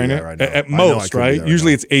 strong. I I could train do it that right now. at I know I most, could do right? that right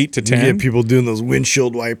Usually now. it's 8 to You 10. get people doing those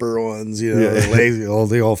windshield wiper ones, you know,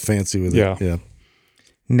 they all fancy with Yeah. it. Yeah.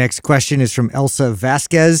 Next question is from Elsa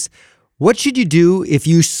Vasquez. What should you do if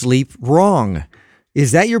you sleep wrong?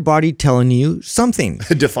 Is that your body telling you something?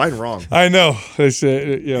 Define wrong. I know.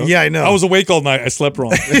 Yeah, I know. I was awake all night. I slept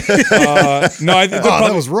wrong. No,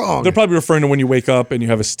 that was wrong. They're probably referring to when you wake up and you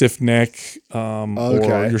have a stiff neck, or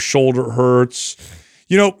Okay. your shoulder hurts.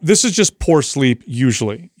 You know, this is just poor sleep.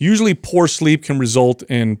 Usually, poor sleep can result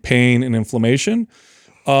in pain and inflammation.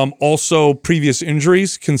 Also, previous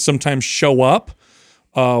injuries can sometimes show up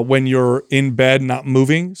when you're in bed not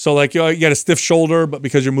moving. So like you got a stiff shoulder, but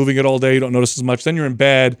because you're moving it all day, you don't notice as much. Then you're in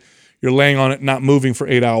bed, you're laying on it, not moving for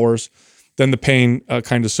 8 hours. Then the pain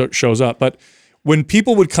kind of shows up. But when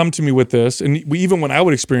people would come to me with this, and even when I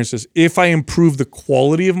would experience this, if I improve the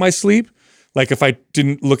quality of my sleep, like if I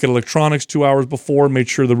didn't look at electronics 2 hours before, made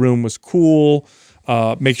sure the room was cool,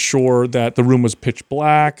 make sure that the room was pitch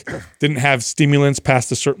black, didn't have stimulants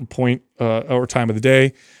past a certain point or time of the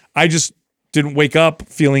day, I just didn't wake up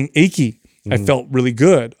feeling achy. I felt really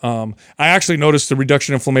good. I actually noticed a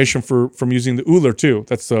reduction in inflammation from using the Uller too.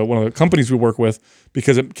 That's one of the companies we work with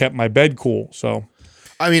because it kept my bed cool. So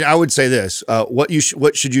I mean, I would say this: what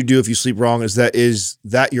should you do if you sleep wrong? Is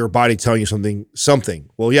that your body telling you something?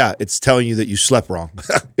 Well, yeah, it's telling you that you slept wrong.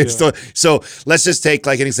 So let's just take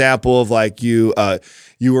like an example of like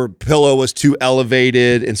your pillow was too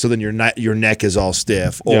elevated, and so then your neck is all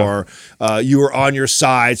stiff, or you were on your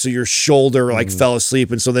side, so your shoulder like fell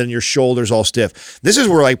asleep, and so then your shoulder's all stiff. This is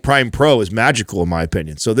where like Prime Pro is magical, in my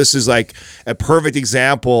opinion. So this is like a perfect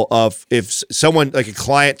example of if someone like a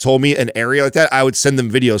client told me an area like that, I would send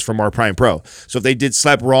them videos from our Prime Pro. So if they did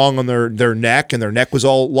slept wrong on their neck and their neck was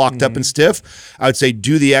all locked up and stiff, I would say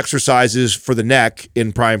do the exercises for the neck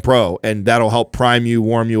in Prime Pro, and that'll help prime you,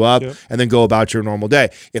 warm you up, and then go about your normal day.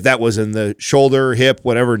 if that was in the shoulder, hip,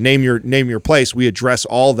 whatever, name your place, we address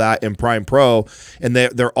all that in Prime Pro, and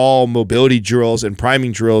they're all mobility drills and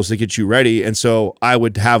priming drills to get you ready. And so I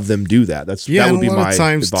would have them do that. That would be a lot my of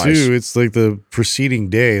times advice. too. It's like the preceding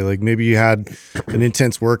day, like maybe you had an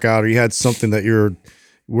intense workout or you had something that you're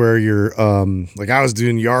like I was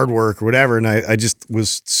doing yard work or whatever, and I just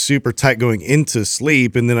was super tight going into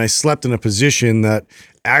sleep, and then I slept in a position that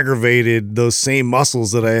aggravated those same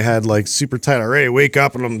muscles that I had like super tight already. I wake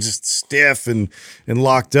up and I'm just stiff and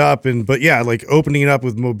locked up. But yeah, like opening it up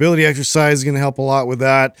with mobility exercise is going to help a lot with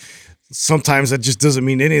that. Sometimes that just doesn't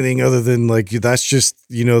mean anything other than like that's just,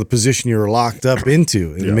 the position you're locked up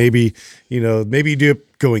into. And maybe you do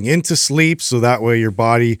it going into sleep so that way your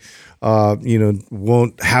body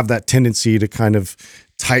won't have that tendency to kind of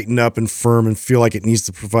tighten up and firm and feel like it needs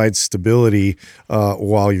to provide stability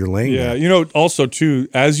while you're laying there. Also too,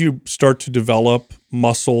 as you start to develop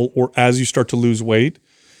muscle or as you start to lose weight,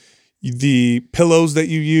 the pillows that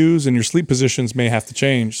you use and your sleep positions may have to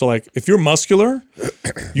change. So like if you're muscular,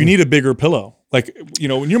 you need a bigger pillow. Like,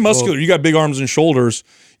 when you're muscular, you got big arms and shoulders,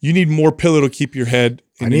 you need more pillow to keep your head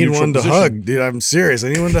in I need one to position. hug, dude. I'm serious. I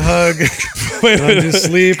need one to hug. I'm just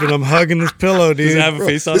asleep and I'm hugging this pillow, dude. Does it have a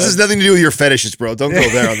face on This it? has nothing to do with your fetishes, bro. Don't go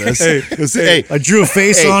there on this. Hey, I drew a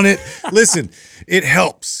face on it. Listen, it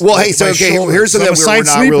helps. well, hey, so My okay, shoulders. here's something I'm that a we're side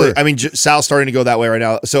not sleeper. really. I mean, Sal's starting to go that way right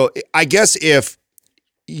now. So I guess if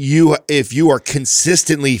you are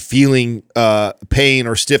consistently feeling pain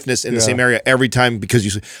or stiffness in the same area every time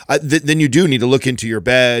because then you do need to look into your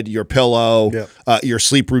bed, your pillow, your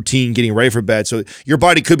sleep routine, getting ready for bed. So your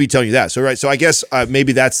body could be telling you that. So I guess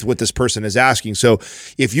maybe that's what this person is asking. So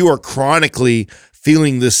if you are chronically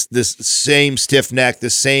feeling this same stiff neck, the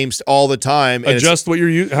same all the time, and Adjust what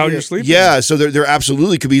you're sleeping. yeah, so there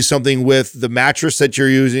absolutely could be something with the mattress that you're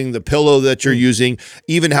using, the pillow that you're using,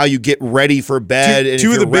 even how you get ready for bed. And two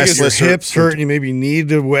if of the you're biggest restless Your or- hips hurt and you maybe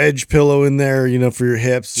need a wedge pillow in there, for your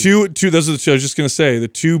hips. Those are the two. I was just going to say the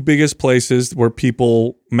two biggest places where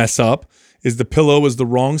people mess up is the pillow is the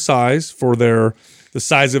wrong size for the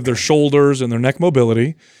size of their shoulders and their neck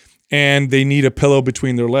mobility, and they need a pillow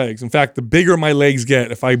between their legs. In fact, the bigger my legs get,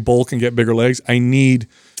 if I bulk and get bigger legs, I need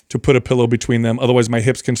to put a pillow between them. Otherwise, my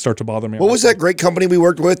hips can start to bother me. What was that great company we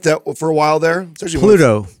worked with that for a while there? It's actually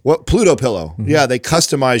Pluto. What Pluto Pillow? Yeah, they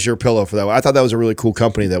customize your pillow for that. I thought that was a really cool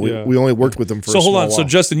company that we only worked with them for. So a hold small on. So while.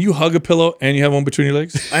 Justin, you hug a pillow and you have one between your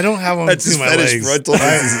legs? I don't have one That's between his my fetish, legs. bro.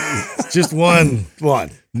 It's just one.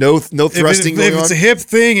 No thrusting if going it's on. a hip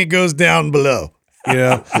thing, it goes down below.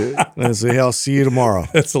 And I say, I'll see you tomorrow.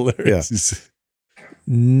 That's hilarious.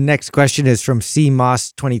 Next question is from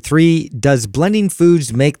CMOS23. Does blending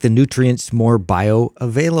foods make the nutrients more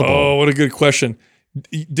bioavailable? Oh, what a good question.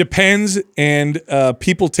 Depends, and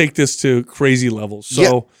people take this to crazy levels.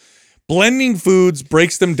 So blending foods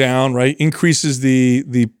breaks them down, right? Increases the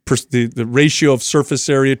ratio of surface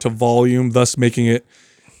area to volume, thus making it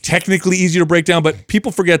technically easier to break down. But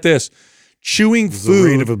people forget this. Chewing Does food. the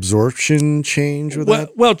rate of absorption change with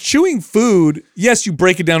that? Well, chewing food, yes, you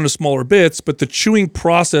break it down into smaller bits, but the chewing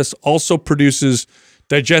process also produces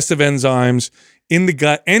digestive enzymes in the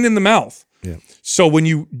gut and in the mouth. Yeah. So when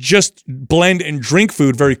you just blend and drink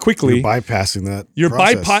food very quickly, You're bypassing that. you're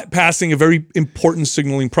process. bypassing a very important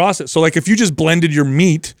signaling process. So like if you just blended your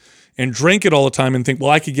meat and drank it all the time and think, well,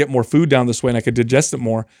 I could get more food down this way and I could digest it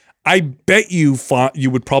more, I bet you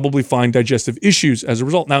would probably find digestive issues as a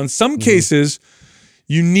result. Now, in some cases,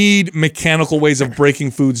 you need mechanical ways of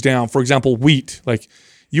breaking foods down. For example, wheat. Like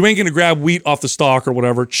you ain't going to grab wheat off the stalk or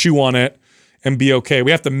whatever, chew on it, and be okay.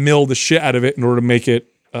 We have to mill the shit out of it in order to make it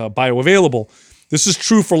bioavailable. This is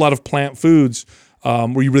true for a lot of plant foods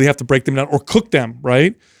where you really have to break them down or cook them,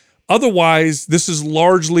 right? Otherwise, this is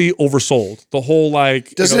largely oversold. The whole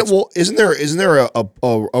Isn't there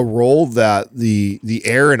a role that the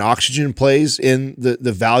air and oxygen plays in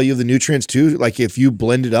the value of the nutrients too? Like if you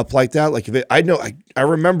blend it up like that, like I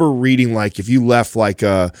remember reading like if you left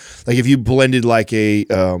if you blended like a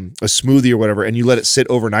smoothie or whatever and you let it sit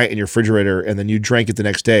overnight in your refrigerator and then you drank it the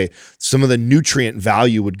next day, some of the nutrient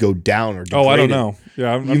value would go down or degrade. I don't know.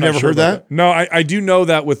 Yeah, I'm You've not never sure heard about that? No, I do know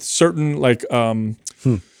that with certain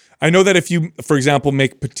I know that if you, for example,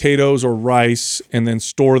 make potatoes or rice and then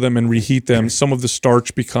store them and reheat them, some of the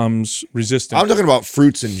starch becomes resistant. I'm talking about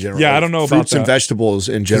fruits in general. Yeah, I don't know about fruits and that. vegetables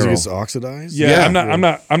in Because it general. gets oxidized? Yeah,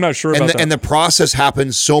 Yeah. I'm not sure about that. And the process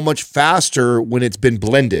happens so much faster when it's been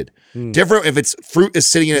blended. Different if it's fruit is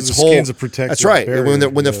sitting in its the whole. skin's a protective That's right. barrier,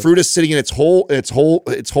 When the fruit is sitting in its whole,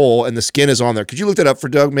 and the skin is on there. Could you look that up for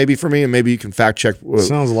Doug, maybe for me, and maybe you can fact check.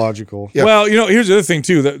 Sounds logical. Yeah. Well, here's the other thing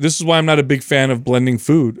too. This is why I'm not a big fan of blending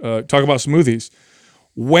food. Talk about smoothies.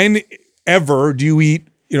 When ever do you eat,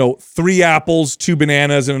 3 apples, 2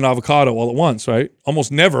 bananas, and an avocado all at once, right?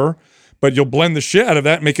 Almost never. But you'll blend the shit out of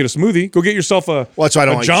that and make it a smoothie. Go get yourself a that's why I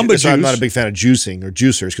don't like Jamba that's why I'm Juice. not a big fan of juicing or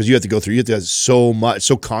juicers because you have to have so much,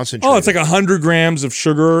 so concentrated. Oh, it's like 100 grams of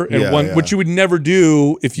sugar and which you would never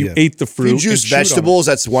do if you ate the fruit. If you juice vegetables,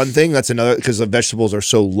 that's one thing. That's another because the vegetables are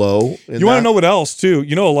so low. You want to know what else too?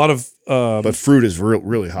 A lot of but fruit is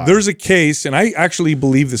really high. There's a case, and I actually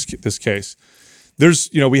believe this case.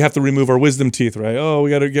 There's, we have to remove our wisdom teeth, right? Oh,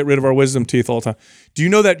 we got to get rid of our wisdom teeth all the time. Do you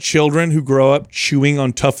know that children who grow up chewing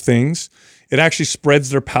on tough things, it actually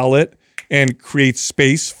spreads their palate and creates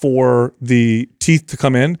space for the teeth to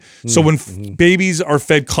come in? So when babies are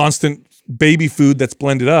fed constant baby food that's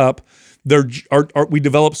blended up, we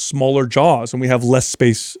develop smaller jaws and we have less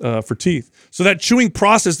space for teeth. So that chewing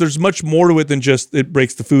process, there's much more to it than just it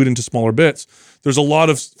breaks the food into smaller bits. There's a lot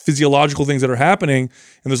of physiological things that are happening,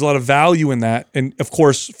 and there's a lot of value in that. And of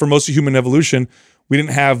course, for most of human evolution, we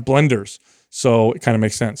didn't have blenders, so it kind of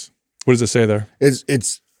makes sense. What does it say there?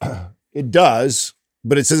 It does,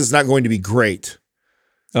 but it says it's not going to be great.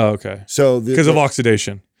 Oh, okay. So because of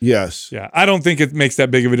oxidation. Yes. Yeah, I don't think it makes that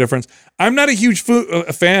big of a difference. I'm not a huge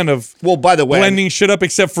fan of by the way, blending shit up,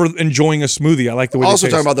 except for enjoying a smoothie. I like the way also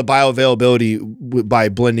they taste. talking about the bioavailability by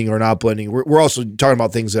blending or not blending. We're also talking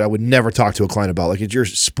about things that I would never talk to a client about. Like if you're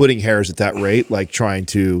splitting hairs at that rate, like trying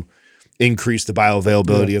to increase the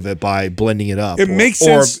bioavailability of it by blending it up. It makes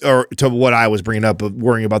sense. Or to what I was bringing up of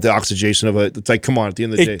worrying about the oxidation of it. It's like, come on, at the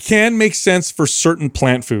end of the day. It can make sense for certain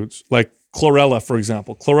plant foods, like chlorella, for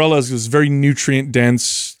example. Chlorella is very nutrient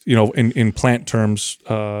dense, in plant terms.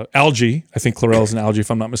 Algae, I think chlorella is an algae, if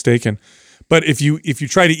I'm not mistaken. But if you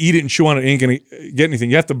try to eat it and chew on it, it ain't going to get anything.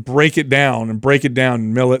 You have to break it down and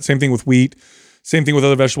mill it. Same thing with wheat. Same thing with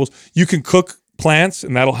other vegetables. You can cook plants,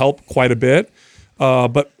 and that'll help quite a bit.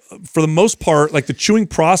 But for the most part, like the chewing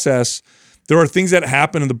process, there are things that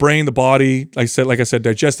happen in the brain, the body, like I said,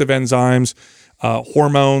 digestive enzymes,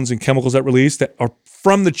 hormones and chemicals that release that are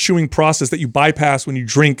from the chewing process that you bypass when you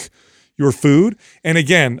drink your food. And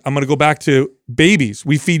again, I'm going to go back to babies.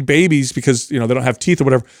 We feed babies because, they don't have teeth or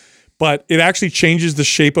whatever, but it actually changes the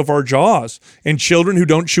shape of our jaws. And children who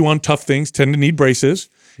don't chew on tough things tend to need braces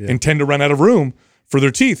and tend to run out of room for their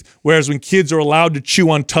teeth. Whereas when kids are allowed to chew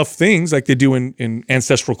on tough things like they do in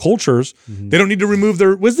ancestral cultures, they don't need to remove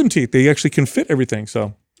their wisdom teeth. They actually can fit everything.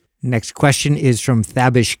 So Next question is from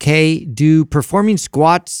Thabish K. Do performing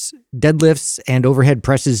squats, deadlifts, and overhead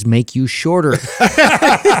presses make you shorter? Is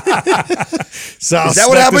that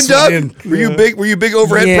what happened, Doug? Were you big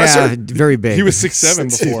overhead presser? Very big. he was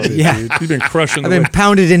 6'7" before. Yeah. He's been crushing. I've been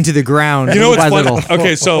pounded into the ground You know little what's by funny? little.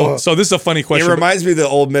 Okay, so this is a funny It question. reminds me of the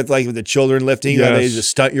old myth, like with the children lifting, how they Yes.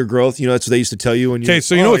 just stunt your growth. That's what they used to tell you when you. Okay,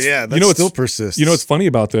 so you know what's still persists. You know what's funny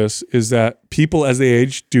about this is that people as they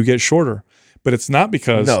age do get shorter. But it's not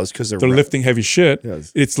because it's 'cause they're lifting heavy shit.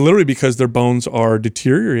 Yes. It's literally because their bones are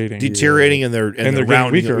deteriorating. and they're getting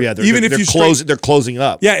rounding. weaker. Yeah, Even if you they're closing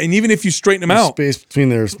up. Yeah, and even if you straighten them There's out, space between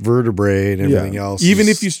their vertebrae and everything else. even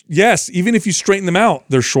if you straighten them out,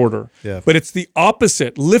 they're shorter. Yeah. But it's the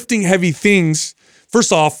opposite. Lifting heavy things,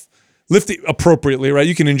 first off, lifting appropriately, right?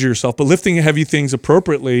 You can injure yourself, but lifting heavy things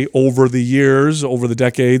appropriately over the years, over the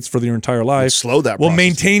decades, for your entire life, slow that will process.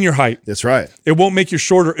 maintain your height. That's right. It won't make you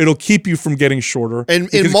shorter. It'll keep you from getting shorter. And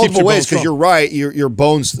because it in keeps multiple your ways, bones because strong. you're right, your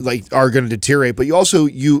bones are going to deteriorate. But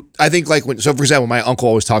I think like so for example, my uncle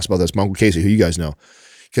always talks about this. My uncle Casey, who you guys know,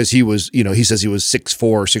 because he was, he says he was 6'4"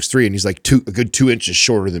 or 6'3", and he's like a good 2 inches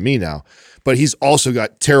shorter than me now. But he's also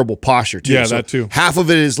got terrible posture too. Yeah, So that too. Half of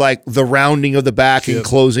it is like the rounding of the back and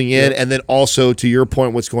closing in, and then also to your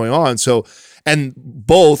point, what's going on. So, and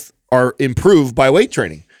both are improved by weight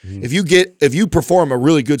training. If you perform a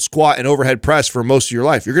really good squat and overhead press for most of your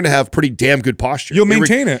life, you're going to have pretty damn good posture. You'll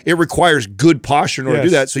maintain it. It requires good posture in order to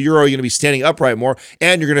do Yes. that. So you're already going to be standing upright more,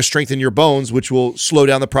 and you're going to strengthen your bones, which will slow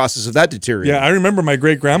down the process of that deterioration. Yeah, I remember my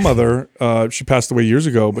great grandmother. She passed away years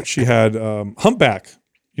ago, but she had humpback.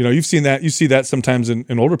 You've seen that. You see that sometimes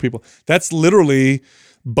in older people. That's literally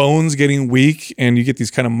bones getting weak, and you get these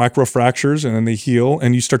kind of microfractures, and then they heal,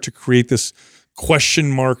 and you start to create this question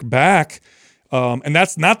mark back. And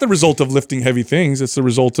that's not the result of lifting heavy things. It's the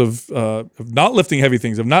result of not lifting heavy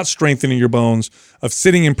things, of not strengthening your bones, of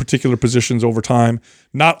sitting in particular positions over time,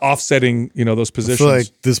 not offsetting, those I positions. feel like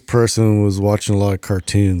this person was watching a lot of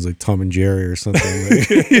cartoons like Tom and Jerry or something.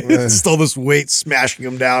 It's all this weight smashing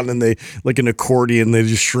them down, and they like an accordion, they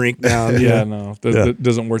just shrink down. Yeah, no, that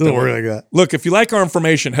doesn't work. Doesn't that way. work like that. Look, if you like our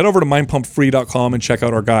information, head over to mindpumpfree.com and check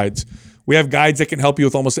out our guides. We have guides that can help you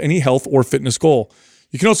with almost any health or fitness goal.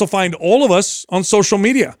 You can also find all of us on social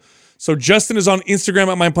media. So Justin is on Instagram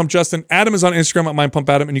at MindPumpJustin. Adam is on Instagram at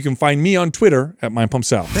MindPumpAdam. And you can find me on Twitter at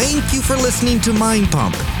MindPumpSal. Thank you for listening to Mind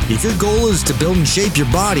Pump. If your goal is to build and shape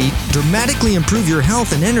your body, dramatically improve your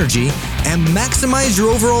health and energy, and maximize your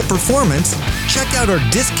overall performance, check out our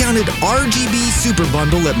discounted RGB Super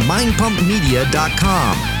Bundle at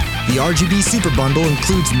mindpumpmedia.com. The RGB Super Bundle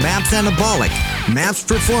includes MAPS Anabolic, MAPS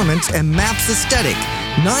Performance, and MAPS Aesthetic.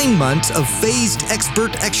 9 months of phased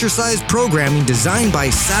expert exercise programming designed by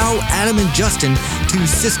Sal, Adam, and Justin to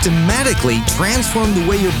systematically transform the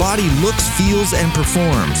way your body looks, feels, and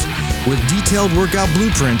performs. With detailed workout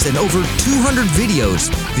blueprints and over 200 videos,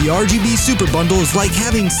 the RGB Super Bundle is like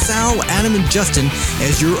having Sal, Adam, and Justin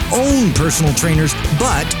as your own personal trainers,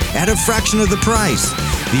 but at a fraction of the price.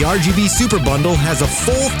 The RGB Super Bundle has a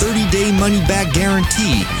full 30-day money-back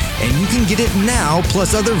guarantee, and you can get it now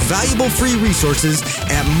plus other valuable free resources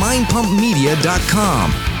at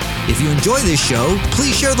mindpumpmedia.com. If you enjoy this show,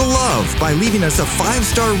 please share the love by leaving us a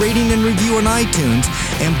 5-star rating and review on iTunes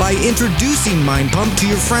and by introducing Mind Pump to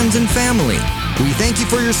your friends and family. We thank you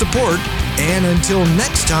for your support, and until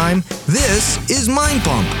next time, this is Mind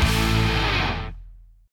Pump.